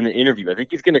real in the interview. I think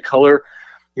he's going to color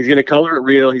it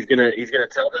real. He's going to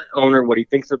tell the owner what he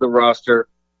thinks of the roster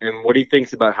and what he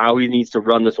thinks about how he needs to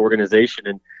run this organization.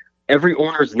 And every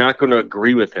owner is not going to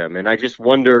agree with him. And I just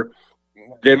wonder,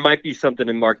 there might be something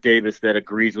in Mark Davis that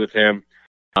agrees with him.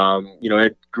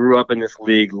 Ed grew up in this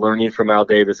league, learning from Al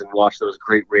Davis and watched those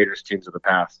great Raiders teams of the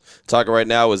past. Talking right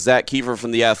now with Zach Kiefer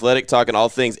from The Athletic, talking all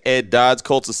things Ed Dodds,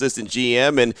 Colts assistant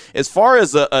GM. And as far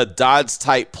as a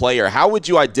Dodds-type player, how would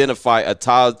you identify a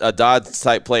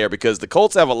Dodds-type player? Because the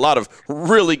Colts have a lot of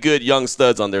really good young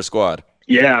studs on their squad.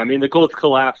 Yeah, I mean, the Colts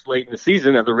collapsed late in the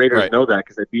season, and the Raiders know that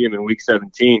because they beat them in Week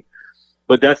 17.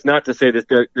 But that's not to say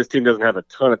that this team doesn't have a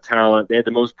ton of talent. They had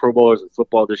the most Pro Bowlers in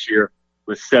football this year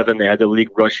with 7. They had the league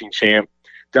rushing champ.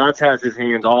 Dodds has his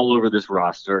hands all over this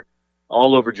roster,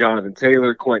 all over Jonathan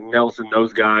Taylor, Quentin Nelson,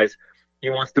 those guys. He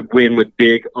wants to win with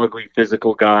big, ugly,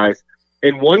 physical guys.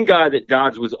 And one guy that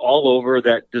Dodds was all over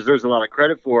that deserves a lot of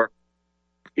credit for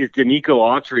is Denico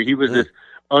Autry. He was this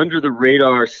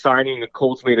under-the-radar signing the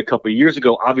Colts made a couple of years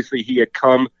ago. Obviously, he had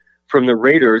come from the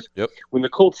Raiders. Yep. When the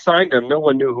Colts signed him, no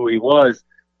one knew who he was.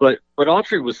 But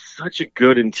Autry was such a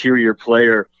good interior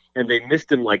player, and they missed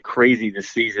him like crazy this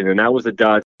season, and that was a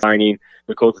Dodds signing.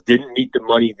 The Colts didn't meet the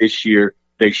money this year.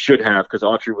 They should have, because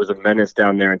Autry was a menace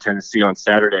down there in Tennessee on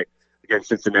Saturday against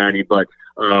Cincinnati. But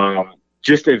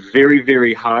just a very,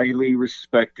 very highly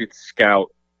respected scout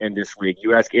in this league.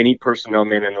 You ask any personnel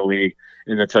man in the league,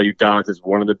 and they'll tell you Dodds is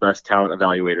one of the best talent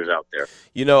evaluators out there.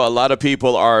 You know, a lot of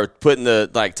people are putting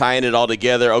tying it all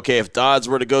together. Okay, if Dodds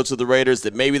were to go to the Raiders,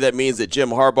 that maybe that means that Jim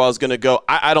Harbaugh is going to go.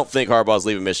 I don't think Harbaugh's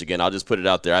leaving Michigan. I'll just put it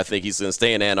out there. I think he's going to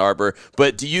stay in Ann Arbor.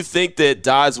 But do you think that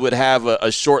Dodds would have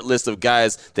a short list of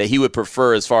guys that he would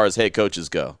prefer as far as head coaches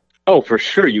go? Oh, for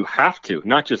sure. You have to.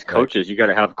 Not just coaches. You got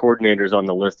to have coordinators on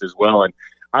the list as well. And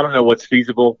I don't know what's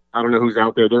feasible. I don't know who's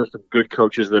out there. There are some good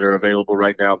coaches that are available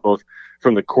right now, both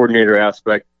from the coordinator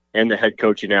aspect and the head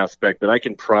coaching aspect. But I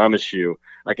can promise you,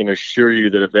 I can assure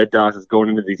you that if Ed Dodds is going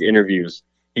into these interviews,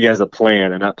 he has a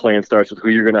plan, and that plan starts with who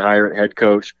you're going to hire at head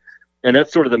coach. And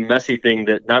that's sort of the messy thing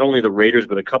that not only the Raiders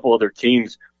but a couple other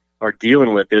teams are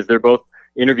dealing with, is they're both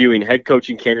interviewing head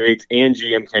coaching candidates and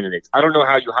GM candidates. I don't know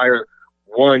how you hire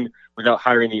one without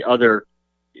hiring the other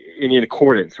in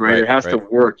accordance, right? It has to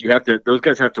work. Those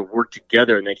guys have to work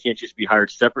together, and they can't just be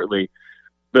hired separately.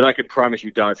 But I could promise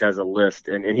you Dodds has a list,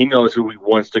 and he knows who he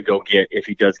wants to go get if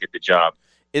he does get the job.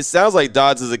 It sounds like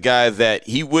Dodds is a guy that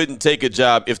he wouldn't take a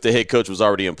job if the head coach was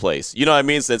already in place. You know what I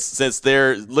mean? Since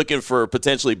they're looking for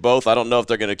potentially both, I don't know if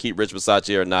they're going to keep Rich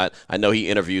Bisaccia or not. I know he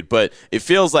interviewed, but it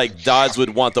feels like Dodds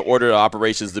would want the order of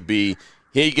operations to be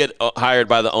he get hired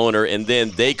by the owner, and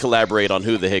then they collaborate on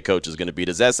who the head coach is going to be.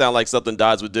 Does that sound like something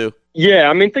Dodds would do? Yeah,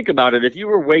 I mean, think about it. If you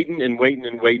were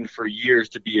waiting for years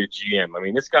to be a GM, I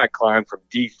mean, this guy climbed from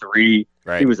D3.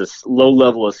 Right. He was a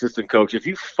low-level assistant coach. If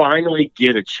you finally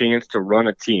get a chance to run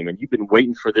a team, and you've been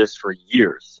waiting for this for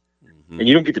years, and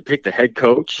you don't get to pick the head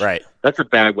coach, right, that's a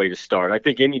bad way to start. I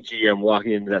think any GM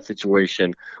walking into that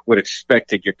situation would expect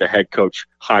to get the head coach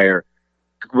hire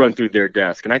run through their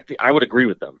desk, and I would agree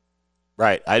with them.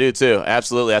 Right, I do too.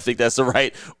 Absolutely. I think that's the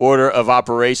right order of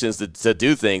operations to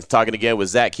do things. Talking again with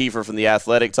Zach Kiefer from The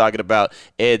Athletic, talking about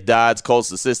Ed Dodds,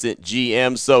 Colts assistant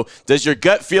GM. So does your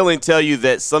gut feeling tell you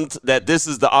that this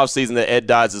is the offseason that Ed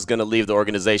Dodds is going to leave the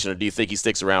organization, or do you think he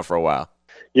sticks around for a while?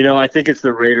 You know, I think it's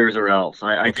the Raiders or else.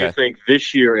 I do think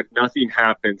this year, if nothing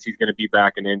happens, he's going to be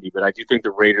back in Indy. But I do think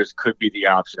the Raiders could be the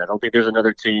option. I don't think there's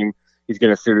another team he's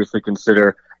going to seriously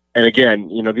consider. And again,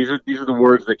 you know, these are the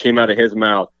words that came out of his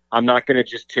mouth. I'm not going to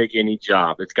just take any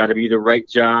job. It's got to be the right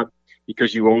job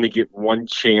because you only get one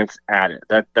chance at it.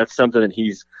 That's something that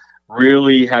he's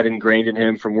really had ingrained in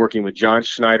him from working with John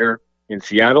Schneider in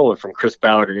Seattle and from Chris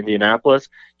Ballard in Indianapolis.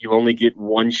 You only get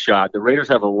one shot. The Raiders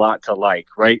have a lot to like,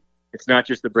 right? It's not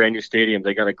just the brand new stadium.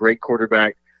 They got a great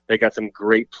quarterback. They got some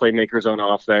great playmakers on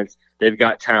offense. They've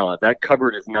got talent. That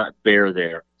cupboard is not bare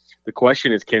there. The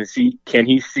question is, can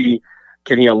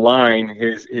he align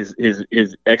his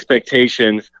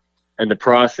expectations and the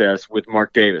process with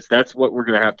Mark Davis? That's what we're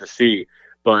going to have to see.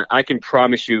 But I can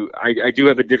promise you, I do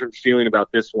have a different feeling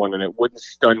about this one, and it wouldn't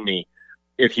stun me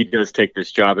if he does take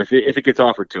this job, if it gets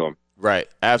offered to him. Right,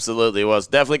 absolutely. Well, it's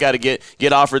definitely got to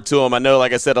get offered to him. I know,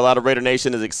 like I said, a lot of Raider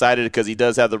Nation is excited because he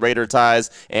does have the Raider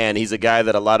ties, and he's a guy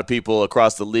that a lot of people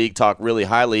across the league talk really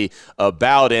highly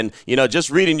about. And, you know, just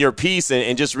reading your piece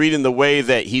and just reading the way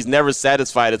that he's never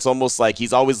satisfied, it's almost like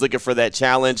he's always looking for that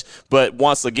challenge, but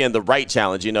once again, the right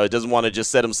challenge. You know, he doesn't want to just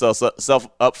set himself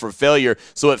up for failure.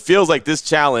 So it feels like this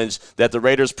challenge that the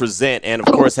Raiders present, and,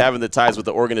 of course, having the ties with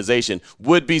the organization,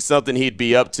 would be something he'd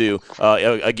be up to,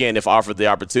 again, if offered the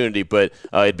opportunity. But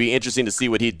it'd be interesting to see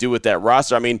what he'd do with that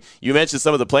roster. I mean, you mentioned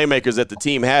some of the playmakers that the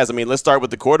team has. I mean, let's start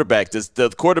with the quarterback. Does the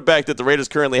quarterback that the Raiders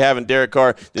currently have in Derek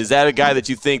Carr, is that a guy that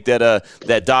you think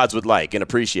that Dodds would like and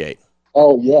appreciate?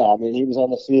 Oh yeah, I mean he was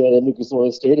on the field at Lucas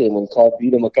Oil Stadium when Carr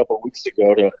beat him a couple of weeks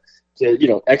ago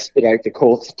to expedite the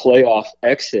Colts playoff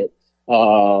exit.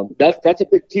 That's a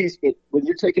big piece, but when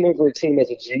you're taking over a team as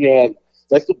a GM,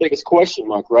 that's the biggest question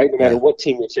mark, right? No matter what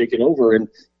team you're taking over, and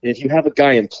if you have a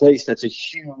guy in place, that's a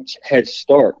huge head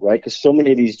start, right? Because so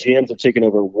many of these GMs are taking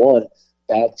over, one,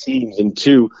 bad teams, and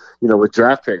two, with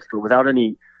draft picks, but without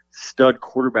any stud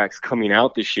quarterbacks coming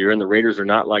out this year, and the Raiders are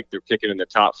not like they're picking in the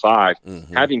top 5.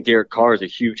 Having Derek Carr is a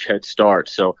huge head start.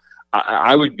 So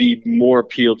I would be more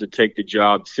appealed to take the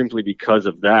job simply because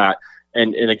of that.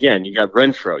 And again, you got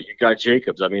Renfro, you got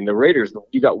Jacobs. I mean, the Raiders,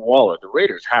 you got Waller. The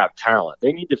Raiders have talent.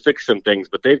 They need to fix some things,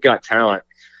 but they've got talent.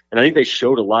 And I think they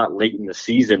showed a lot late in the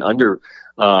season under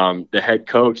the head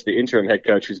coach, the interim head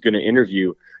coach who's going to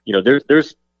interview.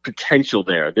 There's potential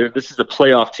there. This is a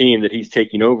playoff team that he's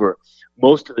taking over.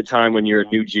 Most of the time when you're a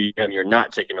new GM, you're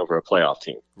not taking over a playoff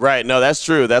team. Right. No, that's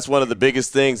true. That's one of the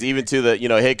biggest things, even to the,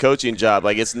 head coaching job.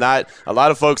 Like, it's not – a lot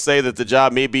of folks say that the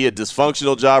job may be a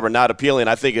dysfunctional job or not appealing.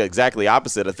 I think exactly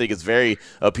opposite. I think it's very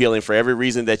appealing for every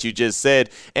reason that you just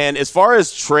said. And as far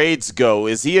as trades go,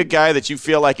 is he a guy that you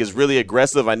feel like is really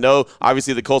aggressive? I know,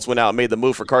 obviously, the Colts went out and made the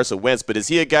move for Carson Wentz, but is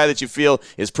he a guy that you feel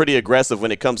is pretty aggressive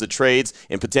when it comes to trades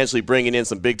and potentially bringing in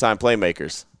some big-time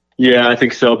playmakers? Yeah, I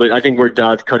think so. But I think where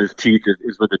Dodds cut his teeth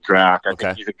is with the draft. I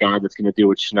think he's a guy that's going to do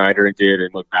what Schneider did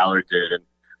and what Ballard did. And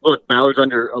look, Ballard's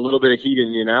under a little bit of heat in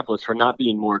Indianapolis for not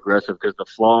being more aggressive because the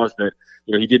flaws that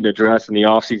he didn't address in the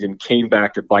offseason came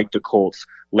back to bite the Colts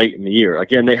late in the year.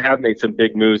 Again, they have made some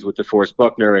big moves with DeForest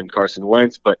Buckner and Carson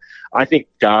Wentz, but I think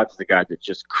Dodds is the guy that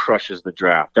just crushes the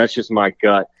draft. That's just my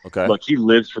gut. Okay. Look, he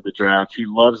lives for the draft. He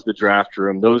loves the draft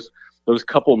room. Those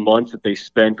couple months that they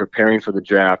spend preparing for the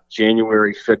draft,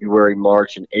 January, February,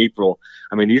 March, and April.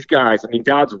 I mean, these guys,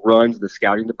 Dodds runs the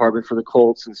scouting department for the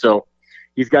Colts, and so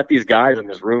he's got these guys in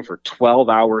this room for 12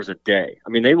 hours a day. I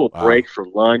mean, they will break for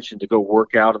lunch and to go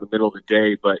work out in the middle of the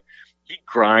day, but he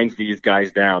grinds these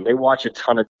guys down. They watch a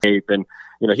ton of tape, and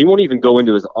he won't even go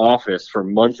into his office for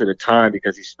months at a time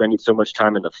because he's spending so much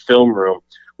time in the film room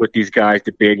with these guys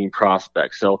debating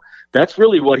prospects. So that's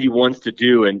really what he wants to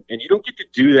do. And you don't get to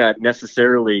do that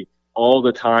necessarily all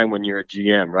the time when you're a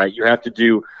GM, right? You have to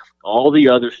do all the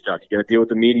other stuff. You got to deal with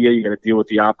the media. You got to deal with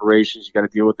the operations. You got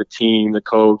to deal with the team, the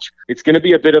coach. It's going to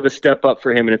be a bit of a step up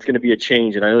for him, and it's going to be a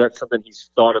change. And I know that's something he's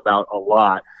thought about a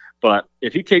lot. But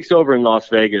if he takes over in Las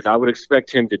Vegas, I would expect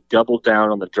him to double down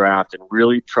on the draft and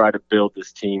really try to build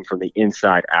this team from the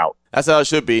inside out. That's how it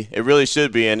should be. It really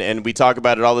should be. And we talk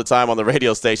about it all the time on the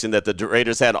radio station that the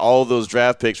Raiders had all those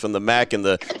draft picks from the Mack and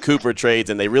the Cooper trades,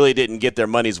 and they really didn't get their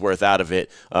money's worth out of it.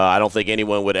 I don't think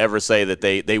anyone would ever say that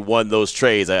they won those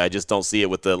trades. I just don't see it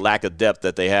with the lack of depth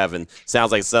that they have, and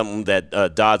sounds like something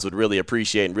that Dodds would really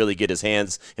appreciate and really get his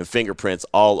hands and fingerprints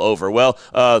all over. Well,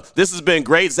 this has been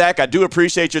great, Zach. I do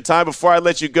appreciate your time. Before I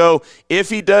let you go, if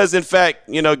he does, in fact,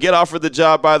 get offered the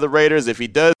job by the Raiders, if he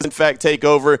does, in fact, take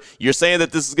over, you're saying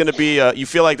that this is going to be you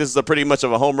feel like this is a pretty much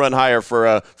of a home run hire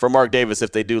for Mark Davis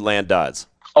if they do land Dodds?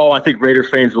 Oh, I think Raider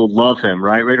fans will love him,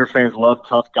 right? Raider fans love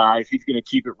tough guys. He's going to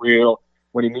keep it real.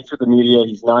 When he meets with the media,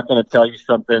 he's not going to tell you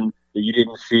something that you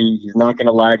didn't see. He's not going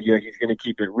to lie to you. He's going to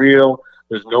keep it real.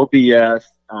 There's no BS.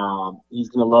 He's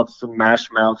going to love some mash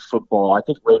mouth football. I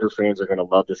think Raider fans are going to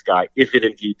love this guy if it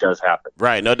indeed does happen.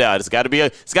 Right, no doubt. It's got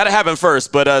to happen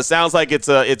first. But sounds like it's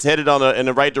headed in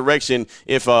the right direction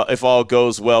if all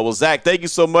goes well. Well, Zach, thank you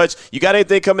so much. You got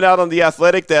anything coming out on The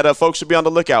Athletic that folks should be on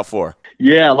the lookout for?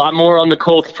 Yeah, a lot more on the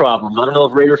Colts problems. I don't know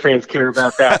if Raider fans care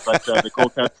about that, but the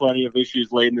Colts had plenty of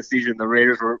issues late in the season. The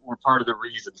Raiders were part of the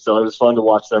reason. So it was fun to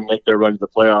watch them make their run to the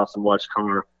playoffs and watch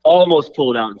Carr almost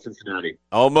pull it out in Cincinnati.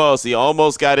 Almost. He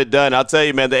almost got it done. I'll tell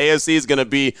you, man, the AFC is going to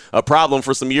be a problem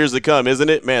for some years to come, isn't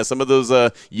it? Man, some of those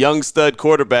young stud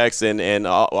quarterbacks and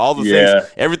all the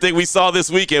things, everything we saw this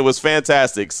weekend was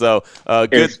fantastic. So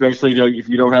good. Especially if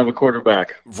you don't have a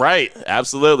quarterback. Right.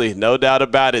 Absolutely. No doubt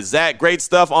about it. Zach, great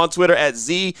stuff on Twitter at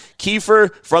Z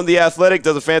Kiefer from The Athletic.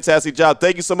 Does a fantastic job.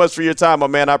 Thank you so much for your time, my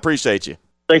man. I appreciate you.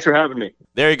 Thanks for having me.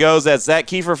 There he goes. That's Zach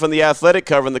Kiefer from The Athletic,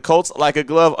 covering the Colts like a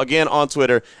glove, again on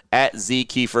Twitter at Z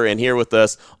Kiefer, and here with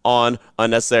us on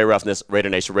Unnecessary Roughness, Raider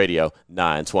Nation Radio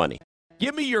 920.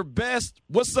 Give me your best.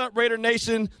 What's up, Raider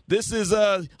Nation? This is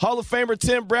Hall of Famer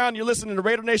Tim Brown. You're listening to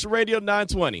Raider Nation Radio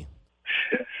 920.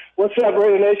 What's up,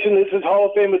 Raider Nation? This is Hall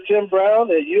of Famer Tim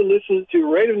Brown, and you're listening to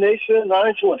Raider Nation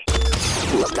 920.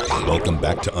 Welcome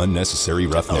back to Unnecessary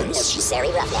Roughness.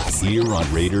 Here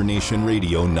on Raider Nation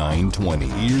Radio 920.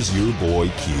 Here's your boy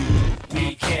Q.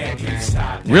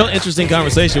 Real interesting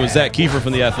conversation with Zach Kiefer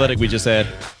from The Athletic we just had.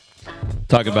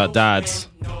 Talking about Dodds.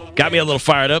 Got me a little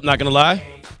fired up, not going to lie.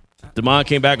 DeMond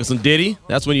came back with some Diddy.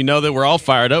 That's when you know that we're all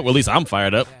fired up. Well, at least I'm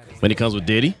fired up when he comes with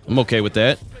Diddy. I'm okay with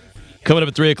that. Coming up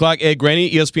at 3 o'clock, Ed Graney,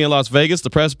 ESPN Las Vegas,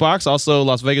 the press box, also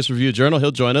Las Vegas Review-Journal.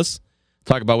 He'll join us,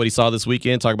 talk about what he saw this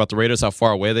weekend, talk about the Raiders, how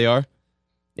far away they are,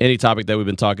 any topic that we've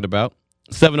been talking about.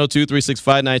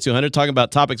 702-365-9200, talking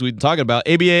about topics we've been talking about.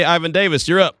 ABA Ivan Davis,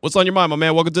 you're up. What's on your mind, my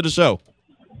man? Welcome to the show.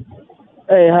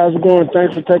 Hey, how's it going?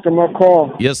 Thanks for taking my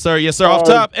call. Yes, sir. Yes, sir. Off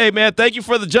top, hey, man, thank you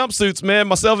for the jumpsuits, man.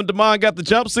 Myself and DeMond got the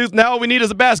jumpsuits. Now all we need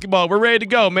is a basketball. We're ready to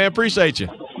go, man. Appreciate you.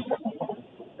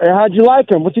 Hey, how'd you like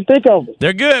them? What you think of them?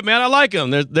 They're good, man. I like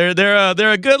them. They're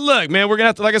a good look, man. We're gonna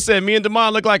have to, like I said, me and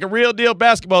DeMond look like a real deal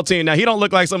basketball team. Now he don't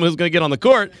look like someone who's gonna get on the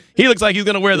court. He looks like he's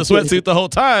gonna wear the sweatsuit the whole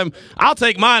time. I'll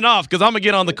take mine off because I'm gonna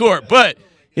get on the court, but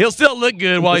he'll still look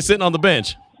good while he's sitting on the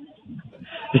bench.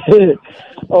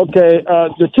 Okay,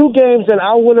 the two games that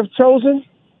I would have chosen.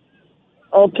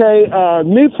 Okay,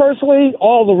 me personally,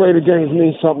 all the Raider games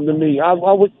mean something to me. I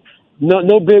would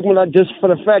no big one. Just for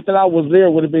the fact that I was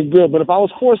there would have been good. But if I was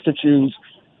forced to choose,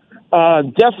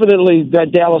 definitely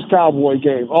that Dallas Cowboy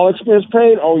game. All expense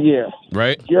paid. Oh yeah,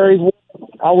 right. Jerry's.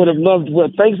 I would have loved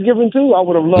Thanksgiving too. I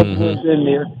would have loved to have been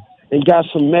there and got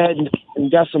some Madden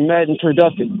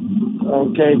turducken.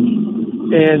 Okay,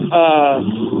 and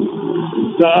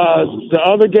the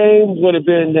other game would have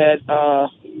been that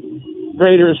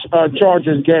Raiders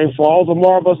Chargers game for all the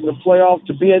marbles in the playoffs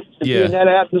to be in that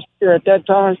atmosphere at that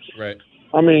time. Right.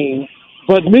 I mean,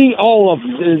 but me, all of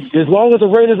them. As long as the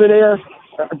Raiders are there,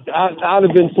 I'd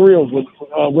have been thrilled with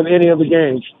any of the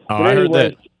games. Oh,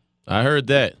 I heard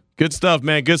that. Good stuff,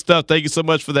 man. Good stuff. Thank you so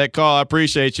much for that call. I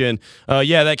appreciate you. And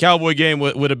that Cowboy game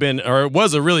would have been, or it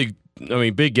was a really,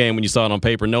 big game when you saw it on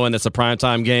paper, knowing it's a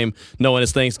primetime game, knowing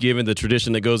it's Thanksgiving, the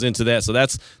tradition that goes into that. So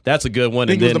that's a good one.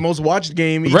 I think it was the most watched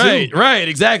game. Right,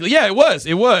 exactly. Yeah, it was.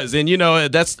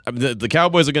 And, that's the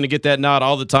Cowboys are going to get that nod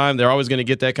all the time. They're always going to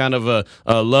get that kind of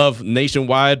a love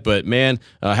nationwide. But, man,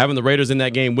 having the Raiders in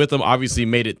that game with them obviously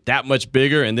made it that much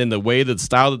bigger. And then the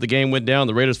style that the game went down,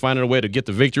 the Raiders finding a way to get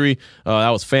the victory, that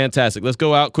was fantastic. Let's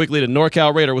go out quickly to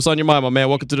NorCal Raider. What's on your mind, my man?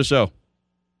 Welcome to the show.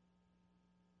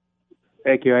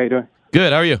 Hey, Q, how you doing?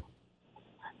 Good. How are you?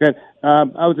 Good. I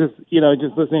was just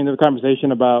listening to the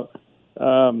conversation about,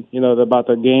 about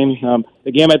the game.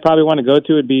 The game I'd probably want to go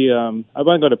to would be, I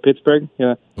want to go to Pittsburgh.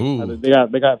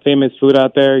 They got famous food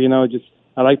out there.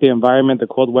 I like the environment, the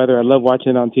cold weather. I love watching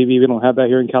it on TV. We don't have that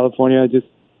here in California.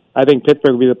 I think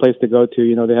Pittsburgh would be the place to go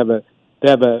to. They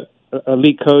have a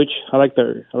elite coach. I like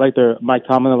their Mike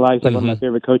Tomlin a lot. He's like one of my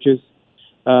favorite coaches.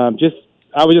 I would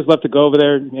just love to go over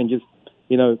there and just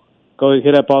go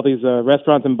hit up all these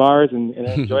restaurants and bars and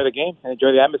enjoy the game and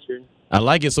enjoy the atmosphere. I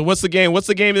like it. So what's the game? What's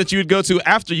the game that you would go to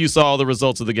after you saw all the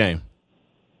results of the game?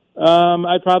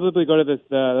 I'd probably go to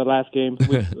the last game,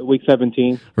 week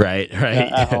 17. Right.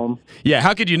 At home. Yeah,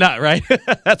 how could you not, right?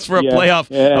 That's for a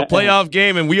playoff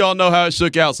game, and we all know how it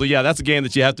shook out. So, yeah, that's a game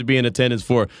that you have to be in attendance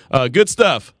for. Good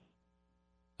stuff.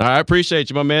 I appreciate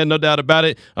you, my man. No doubt about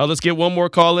it. Let's get one more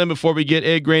call in before we get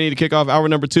Ed Graney to kick off hour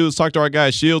number 2. Let's talk to our guy,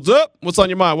 Shields up. What's on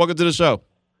your mind? Welcome to the show.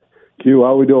 Q,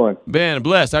 how we doing? Ben,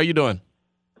 blessed. How you doing?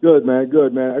 Good, man.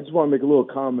 Good, man. I just want to make a little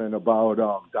comment about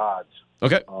Dodds.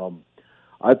 Okay.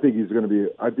 I think he would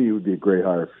be a great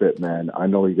hire fit, man. I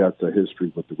know he got the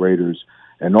history with the Raiders.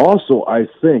 And also, I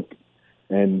think,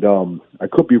 and I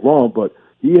could be wrong, but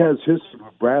he has history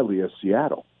with Bradley at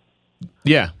Seattle.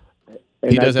 Yeah.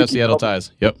 And he does have Seattle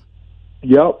ties. Yep.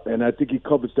 Yep, and I think he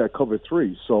covers that cover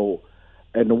 3. So,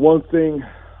 and the one thing,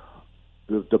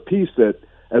 the piece that,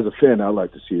 as a fan, I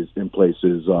like to see is in place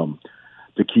is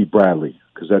to keep Bradley,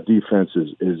 because that defense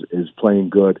is playing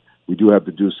good. We do have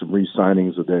to do some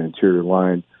re-signings of their interior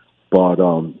line, but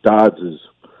Dodds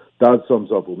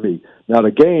sums up with me. Now,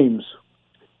 the games,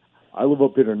 I live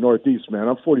up in the Northeast, man.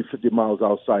 I'm 40, 50 miles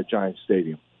outside Giants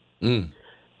Stadium.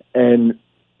 And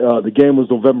the game was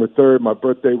November 3rd. My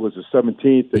birthday was the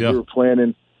 17th, and we were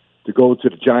planning to go to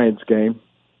the Giants game.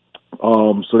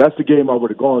 So that's the game I would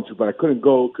have gone to, but I couldn't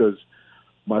go because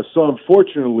my son,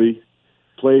 fortunately,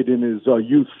 played in his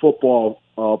youth football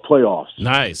playoffs.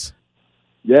 Nice.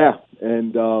 Yeah,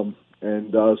 and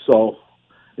so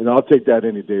I'll take that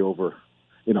any day over,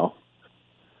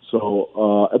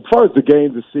 So as far as the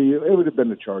game to see, it would have been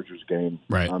the Chargers game.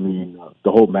 Right. I mean,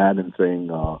 the whole Madden thing,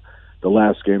 the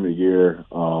last game of the year,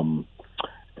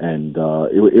 and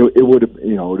it would have,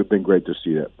 it would have been great to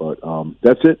see that. But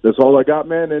that's it. That's all I got,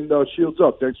 man. And Shields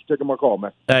up. Thanks for taking my call,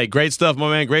 man. Hey, great stuff, my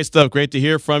man. Great stuff. Great to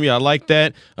hear from you. I like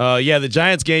that. The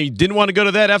Giants game. You didn't want to go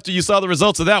to that after you saw the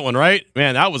results of that one, right?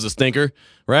 Man, that was a stinker,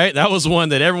 right? That was one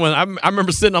that everyone. I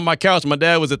remember sitting on my couch. My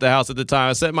dad was at the house at the time.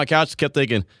 I sat on my couch, kept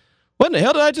thinking, what in the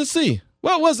hell did I just see?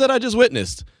 What was that I just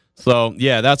witnessed? So,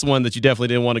 yeah, that's one that you definitely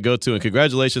didn't want to go to. And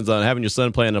congratulations on having your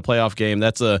son play in a playoff game.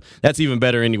 That's even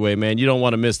better anyway, man. You don't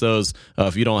want to miss those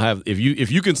if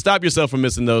you can stop yourself from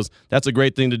missing those. That's a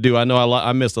great thing to do. I know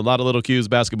I missed a lot of Little Q's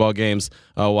basketball games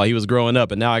while he was growing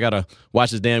up, and now I got to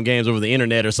watch his damn games over the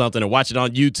internet or something, or watch it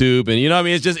on YouTube. And you know what I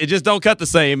mean? It just don't cut the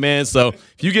same, man. So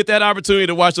if you get that opportunity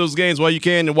to watch those games while you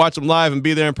can and watch them live and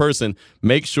be there in person,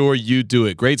 make sure you do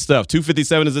it. Great stuff.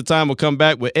 2:57 is the time. We'll come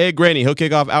back with Ed Graney. He'll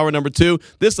kick off hour number 2.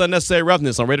 This Unnecessary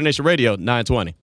Roughness on Raider Nation Radio 920.